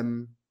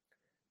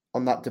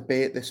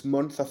debate this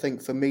month. I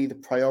think for me, the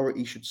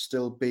priority should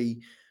still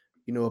be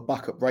a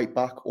backup right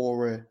back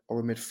or a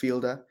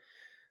midfielder.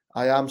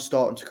 I am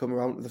starting to come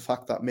around to the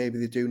fact that maybe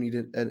they do need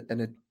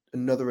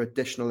another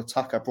additional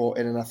attacker brought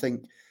in, and I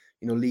think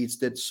Leeds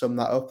did sum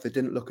that up. They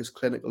didn't look as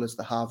clinical as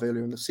they have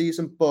earlier in the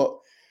season, but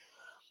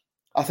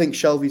I think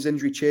Shelvey's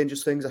injury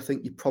changes things. I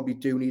think you probably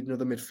do need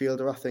another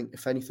midfielder. I think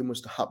if anything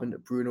was to happen to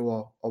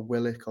Bruno or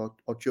Willock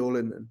or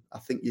Joelinton, I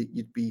think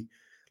you'd be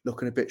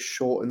looking a bit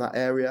short in that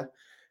area.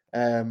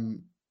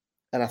 And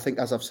I think,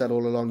 as I've said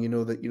all along,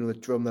 the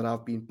drum that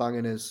I've been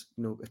banging is,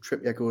 if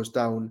Trippier goes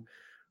down,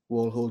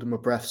 we'll hold him a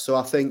breath. So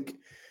I think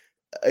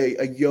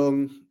a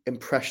young,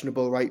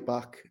 impressionable right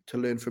back to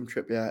learn from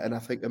Trippier, and I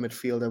think a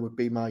midfielder would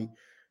be my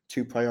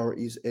two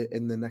priorities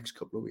in the next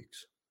couple of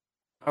weeks.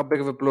 How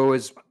big of a blow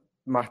is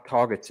Matt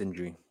Targett's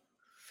injury?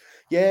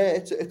 Yeah,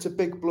 it's a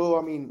big blow.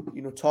 I mean,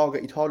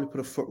 Targett, he'd hardly put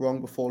a foot wrong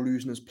before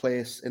losing his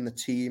place in the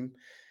team.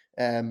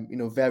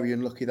 Very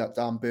unlucky that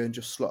Dan Burn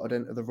just slotted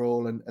into the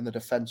role and the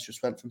defence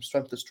just went from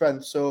strength to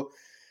strength. So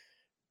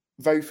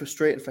very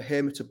frustrating for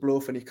him. It's a blow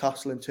for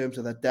Newcastle in terms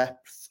of their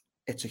depth.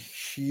 It's a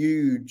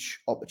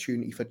huge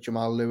opportunity for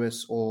Jamal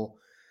Lewis or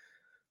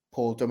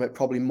Paul Dummett,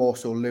 probably more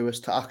so Lewis,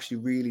 to actually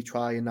really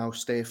try and now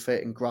stay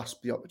fit and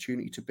grasp the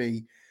opportunity to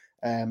be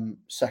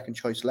second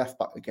choice left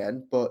back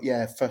again. But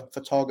yeah, for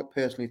Targett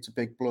personally, it's a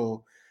big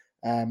blow.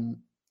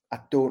 I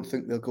don't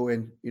think they'll go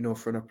in,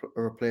 for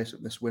a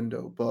replacement this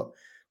window, but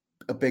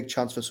a big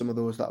chance for some of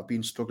those that have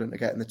been struggling to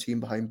get in the team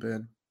behind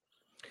Burn.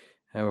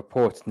 A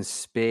report in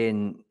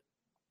Spain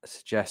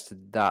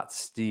suggested that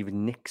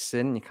Steven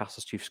Nixon,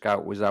 Newcastle's chief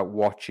scout, was out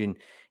watching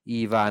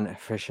Ivan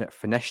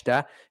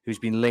Finesta, who's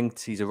been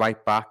linked. He's a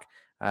right back,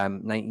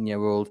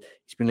 19-year-old.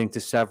 He's been linked to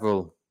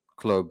several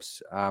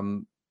clubs.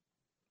 And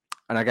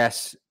I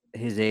guess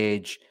his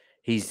age,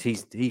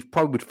 he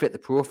probably would fit the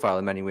profile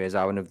in many ways,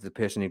 Aaron, of the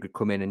person who could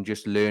come in and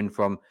just learn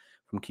from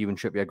Kieran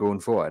Trippier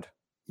going forward.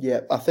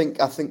 Yeah, I think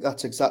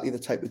that's exactly the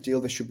type of deal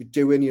they should be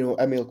doing.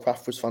 Emil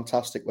Kraft was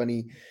fantastic when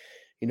he,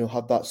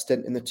 had that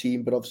stint in the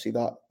team, but obviously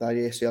that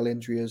ACL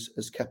injury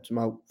has kept him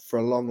out for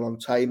a long, long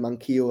time.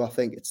 Manquillo, I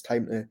think it's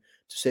time to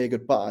say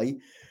goodbye.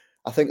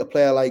 I think a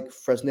player like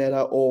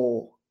Fresneda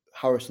or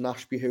Harrison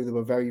Ashby, who they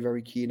were very,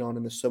 very keen on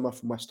in the summer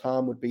from West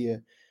Ham, would be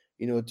a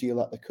deal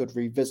that they could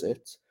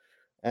revisit.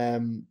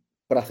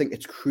 But I think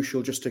it's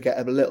crucial just to get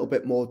a little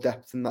bit more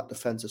depth in that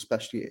defence,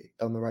 especially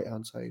on the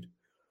right-hand side.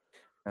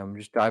 I'm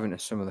just diving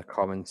into some of the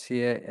comments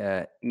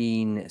here.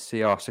 Ian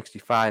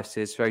CR65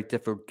 says, very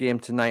difficult game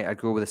tonight. I'd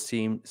go with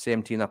the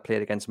same team that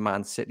played against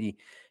Man City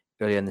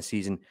earlier in the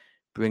season.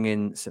 Bring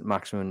in St.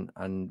 Maximin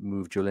and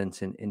move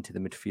Joelinton into the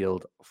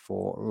midfield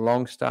for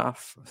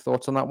Longstaff.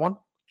 Thoughts on that one?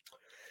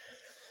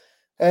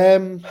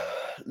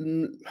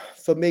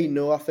 For me,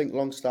 no. I think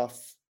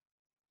Longstaff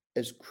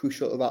is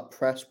crucial to that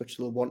press, which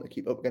they'll want to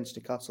keep up against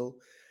Newcastle.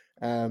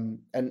 And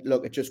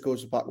look, it just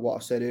goes back to what I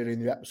said earlier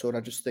in the episode.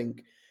 I just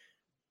think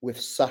with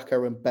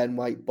Saka and Ben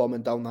White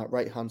bombing down that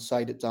right-hand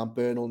side at Dan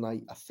Burn all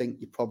night, I think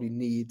you probably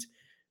need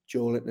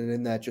Joelinton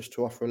in there just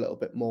to offer a little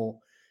bit more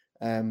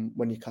when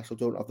Newcastle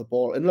don't have the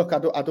ball. And look,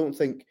 I don't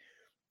think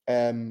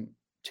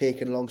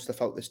taking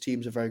Longstaff out this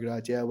team's a very good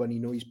idea when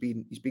he's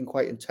been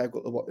quite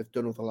integral to what they've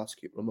done over the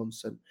last couple of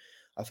months, and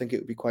I think it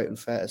would be quite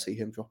unfair to see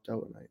him dropped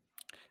out tonight.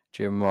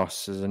 Jim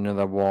Ross is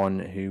another one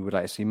who would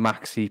like to see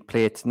Maxi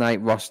play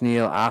tonight. Ross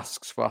Neal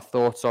asks for our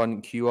thoughts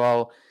on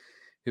QL,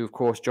 who of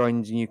course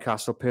joins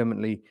Newcastle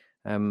permanently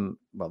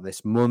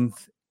this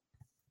month.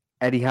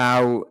 Eddie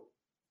Howe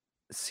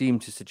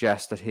seemed to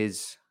suggest that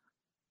his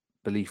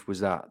belief was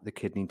that the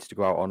kid needs to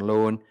go out on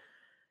loan.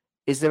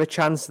 Is there a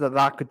chance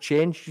that could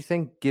change, do you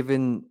think,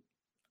 given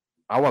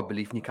our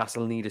belief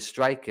Newcastle need a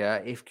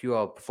striker? If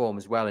QL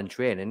performs well in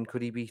training,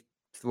 could he be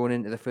thrown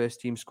into the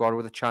first team squad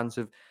with a chance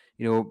of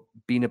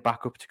being a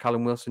backup to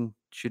Callum Wilson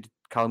should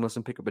Callum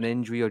Wilson pick up an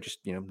injury or just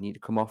need to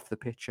come off the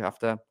pitch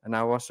after an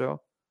hour or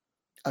so?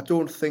 I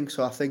don't think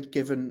so. I think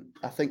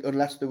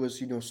unless there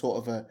was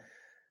sort of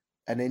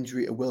an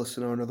injury to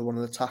Wilson or another one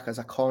of the attackers,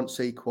 I can't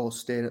see QL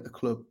staying at the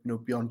club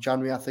beyond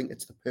January. I think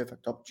it's the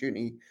perfect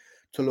opportunity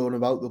to loan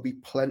him out. There'll be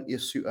plenty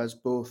of suitors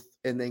both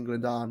in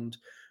England and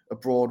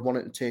abroad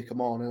wanting to take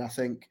him on, and I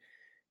think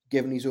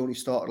given he's only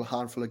started a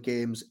handful of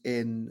games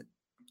in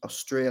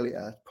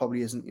Australia, it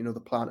probably isn't the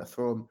plan to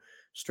throw him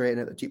straight in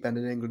at the deep end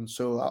in England.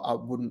 So I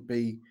wouldn't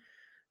be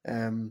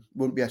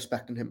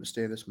expecting him to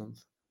stay this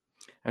month.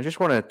 I just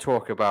want to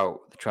talk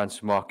about the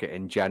transfer market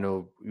in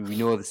general. We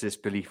know there's this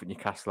belief that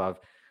Newcastle have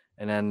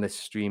an endless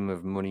stream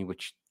of money,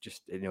 which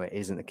just it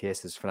isn't the case.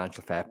 There's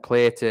financial fair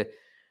play to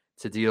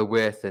deal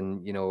with,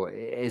 and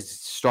as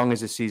strong as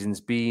the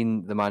season's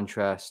been, the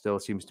mantra still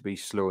seems to be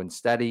slow and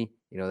steady.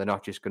 They're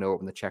not just going to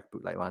open the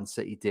checkbook like Man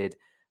City did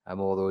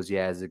all those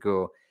years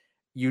ago.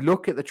 You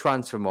look at the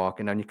transfer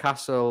market now.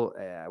 Newcastle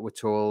were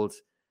told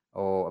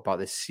about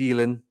this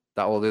ceiling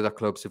that all the other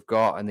clubs have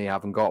got, and they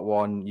haven't got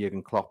one.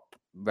 Jurgen Klopp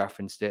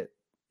referenced it.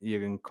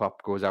 Jurgen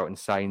Klopp goes out and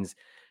signs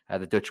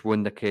the Dutch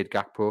wonder kid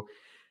Gakpo.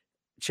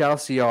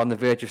 Chelsea are on the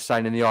verge of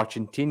signing the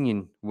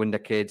Argentinian wonder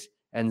kid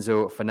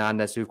Enzo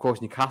Fernandez, who of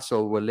course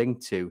Newcastle were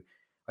linked to.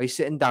 Are you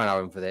sitting down,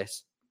 Aaron, for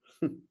this?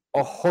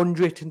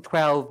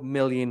 £112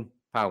 million.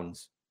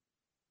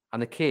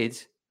 And the kid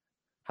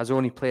has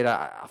only played,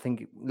 I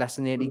think, less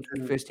than 80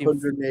 first team.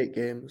 108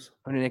 games.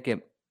 108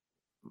 games.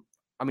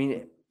 I mean,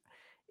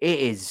 it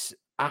is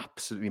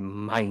absolutely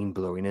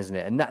mind-blowing, isn't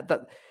it? And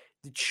that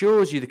it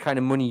shows you the kind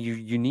of money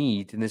you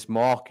need in this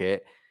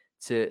market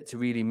to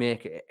really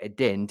make a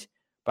dent.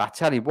 But I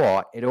tell you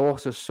what, it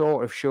also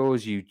sort of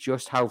shows you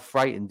just how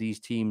frightened these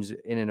teams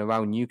in and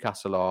around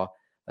Newcastle are,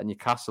 that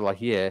Newcastle are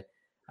here,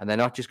 and they're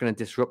not just going to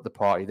disrupt the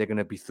party, they're going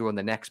to be throwing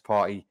the next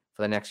party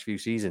for the next few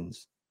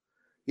seasons.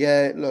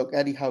 Yeah, look,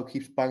 Eddie Howe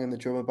keeps banging the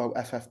drum about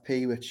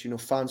FFP, which,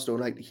 fans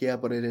don't like to hear,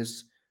 but it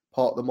is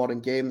part of the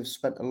modern game. They've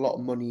spent a lot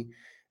of money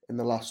in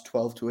the last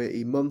 12 to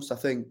 18 months. I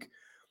think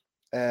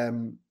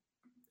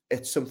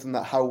it's something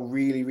that Howe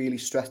really, really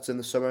stressed in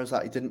the summer, is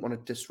that he didn't want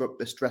to disrupt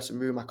this dressing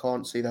room. I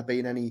can't see there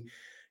being any,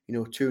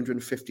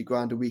 250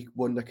 grand a week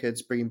wonder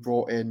kids being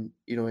brought in,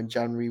 in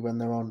January when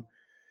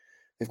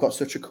they've got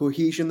such a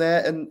cohesion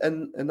there.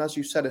 And as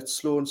you said, it's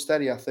slow and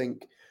steady. I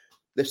think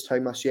this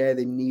time last year,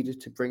 they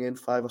needed to bring in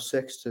 5 or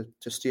 6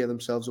 to steer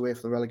themselves away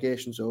from the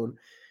relegation zone.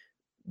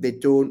 They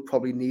don't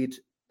probably need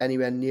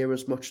anywhere near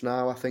as much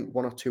now. I think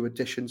 1 or 2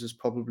 additions is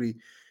probably,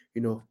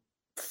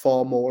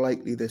 far more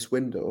likely this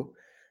window.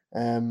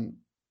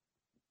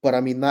 But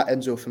I mean, that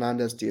Enzo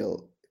Fernandez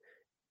deal,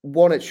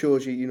 one, it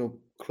shows you,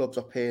 clubs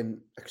are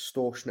paying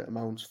extortionate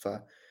amounts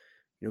for,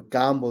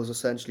 gambles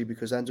essentially,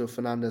 because Enzo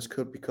Fernandez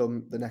could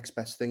become the next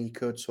best thing. He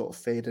could sort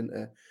of fade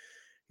into,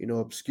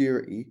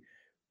 obscurity.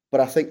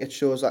 But I think it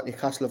shows that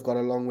Newcastle have got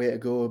a long way to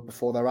go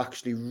before they're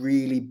actually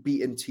really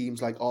beating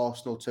teams like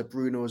Arsenal to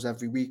Bruno's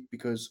every week,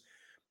 because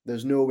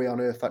there's no way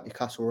on earth that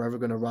Newcastle are ever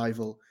going to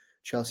rival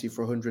Chelsea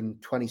for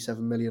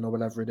 127 million or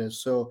whatever it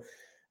is. So,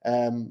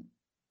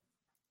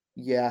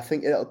 yeah, I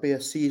think it'll be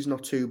a season or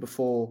two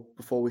before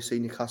we see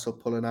Newcastle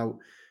pulling out,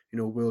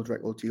 world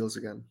record deals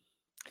again.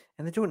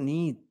 And they don't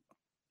need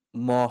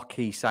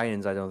marquee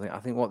signings, I don't think. I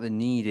think what they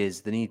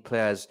need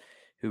players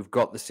who've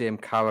got the same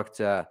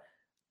character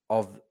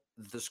of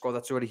the squad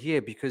that's already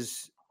here,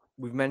 because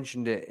we've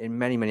mentioned it in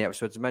many, many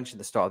episodes. I mentioned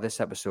at the start of this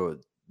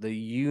episode, the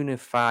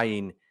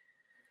unifying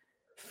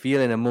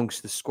feeling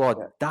amongst the squad,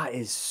 that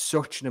is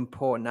such an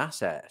important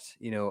asset,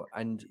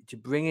 and to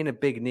bring in a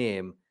big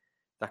name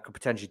that could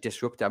potentially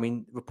disrupt it. I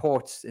mean,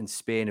 reports in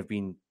Spain have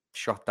been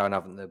shot down,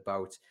 haven't they,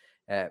 about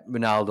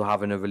Ronaldo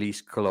having a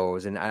release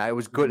clause, and it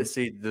was good to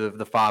see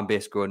the fan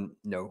base going,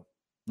 no,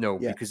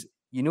 because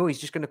he's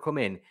just going to come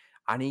in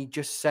and he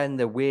just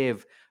send a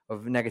wave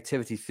of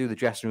negativity through the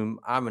dressing room.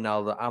 I'm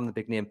Ronaldo, I'm the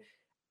big name.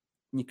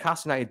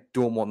 Newcastle United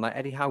don't want that.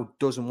 Eddie Howe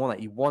doesn't want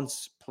that. He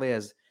wants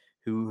players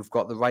who've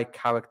got the right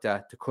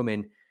character to come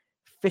in,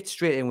 fit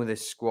straight in with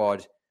this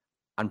squad,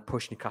 and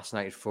push Newcastle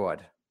United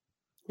forward.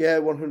 Yeah,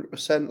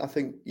 100%. I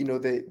think,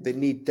 they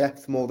need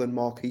depth more than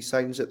marquee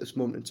signs at this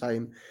moment in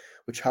time,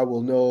 which Howe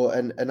will know.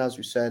 And as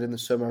we said in the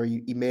summer,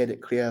 he made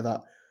it clear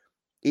that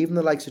even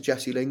the likes of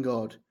Jesse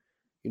Lingard,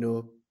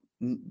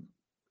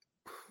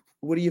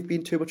 would he have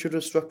been too much of a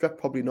disruptor?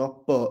 Probably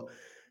not, but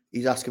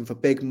he's asking for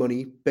bigger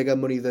money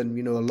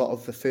than, a lot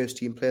of the first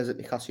team players at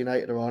Newcastle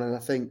United are on. And I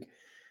think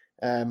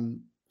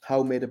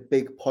Howe made a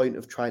big point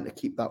of trying to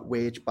keep that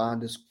wage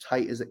band as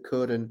tight as it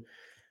could.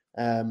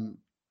 And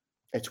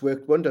it's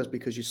worked wonders,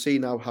 because you see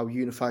now how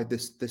unified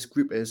this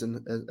group is,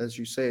 and as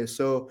you say.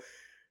 So,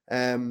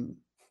 I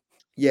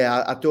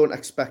don't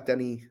expect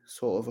any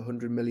sort of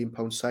 £100 million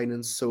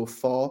signings so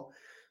far,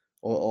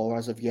 or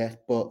as of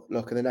yet. But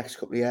look, in the next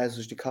couple of years,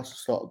 as Newcastle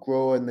start to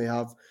grow and they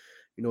have,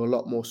 a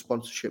lot more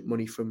sponsorship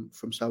money from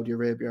Saudi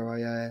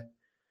Arabia,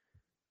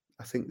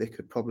 I think they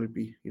could probably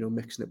be,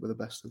 mixing it with the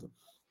best of them.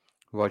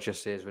 Roger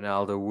says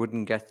Ronaldo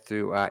wouldn't get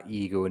through our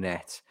ego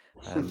net.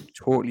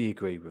 Totally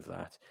agree with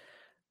that.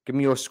 Give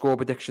me your score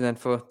prediction then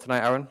for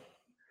tonight, Aaron.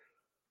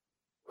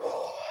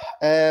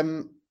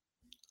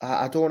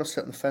 I don't want to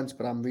sit on the fence,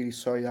 but I'm really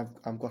sorry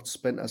I've got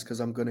splinters because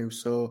I'm going to.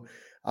 So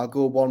I'll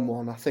go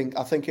 1-1.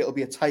 I think it'll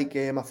be a tight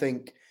game. I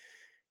think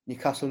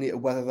Newcastle need to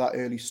weather that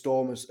early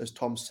storm, as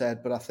Tom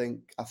said, but I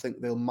think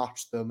they'll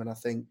match them, and I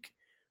think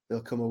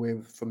they'll come away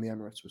from the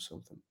Emirates with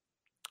something.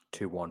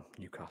 2-1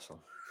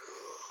 Newcastle.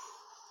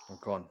 I'm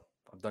gone.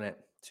 I've done it.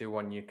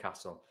 2-1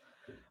 Newcastle.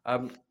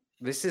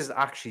 This is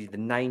actually the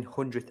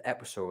 900th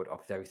episode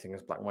of the Everything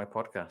is Black and White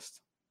podcast.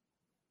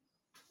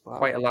 Wow.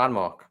 Quite a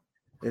landmark.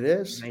 It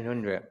is.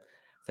 900. I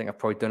think I've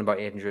probably done about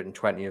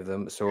 820 of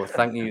them. So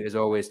thank you, as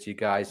always, to you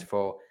guys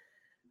for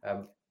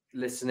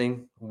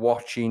listening,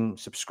 watching,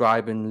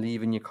 subscribing,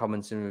 leaving your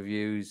comments and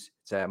reviews.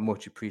 It's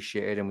much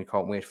appreciated, and we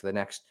can't wait for the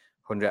next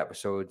 100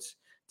 episodes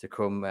to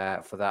come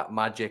for that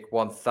magic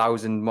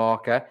 1,000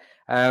 marker.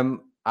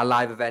 Our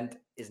live event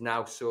is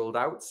now sold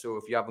out, so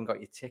if you haven't got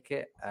your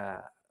ticket,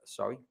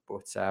 sorry,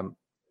 but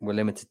we're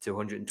limited to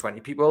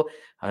 120 people,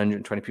 and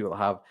 120 people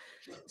have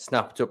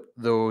snapped up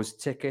those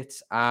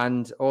tickets.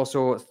 And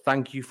also,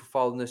 thank you for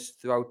following us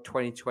throughout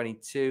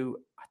 2022.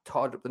 I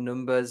totted up the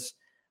numbers,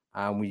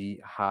 and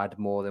we had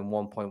more than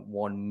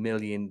 1.1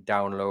 million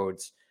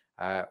downloads.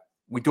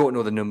 We don't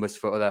know the numbers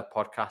for other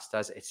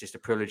podcasters. It's just a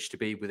privilege to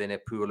be within a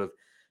pool of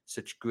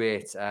such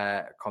great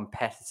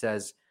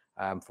competitors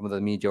from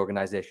other media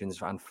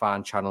organisations and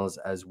fan channels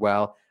as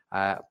well.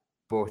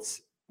 But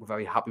we're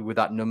very happy with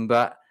that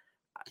number.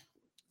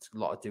 It's a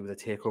lot to do with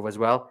the takeover as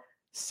well.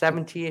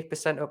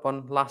 78% up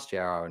on last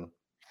year, Aaron.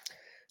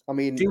 I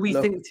mean, do we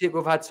think the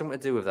takeover had something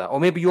to do with that, or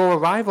maybe your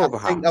arrival?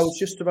 Perhaps I was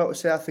just about to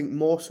say. I think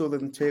more so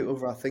than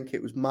takeover. I think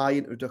it was my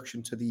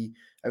introduction to the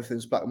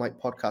Everything's Black and White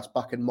podcast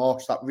back in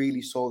March that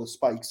really saw the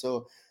spike.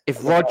 So,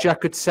 if Roger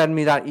could send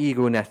me that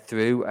ego net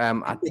through,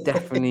 I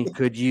definitely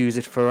could use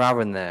it for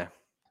Aaron there.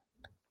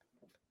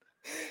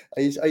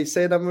 Are you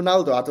saying I'm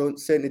Ronaldo? I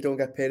certainly don't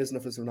get paid as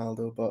enough as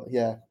Ronaldo, but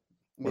yeah.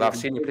 Well, I've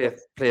seen you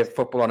play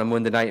football on a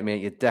Monday night,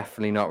 mate. You're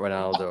definitely not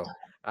Ronaldo.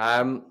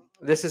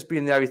 This has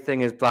been the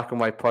Everything is Black and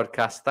White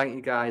podcast. Thank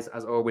you guys,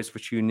 as always, for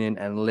tuning in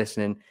and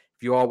listening.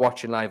 If you are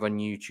watching live on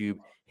YouTube,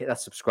 hit that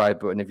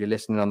subscribe button. If you're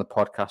listening on the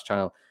podcast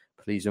channel,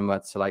 please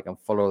remember to like and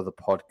follow the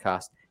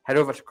podcast. Head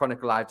over to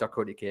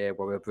chroniclelive.co.uk,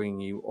 where we're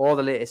bringing you all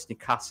the latest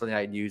Newcastle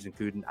United news,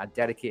 including a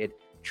dedicated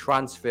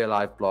Transfer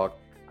Live blog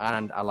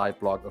and a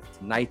live blog of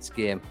tonight's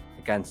game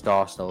against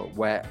Arsenal,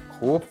 where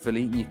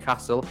hopefully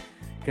Newcastle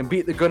can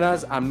beat the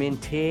Gunners and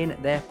maintain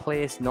their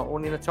place not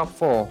only in the top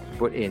 4,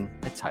 but in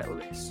the title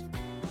race.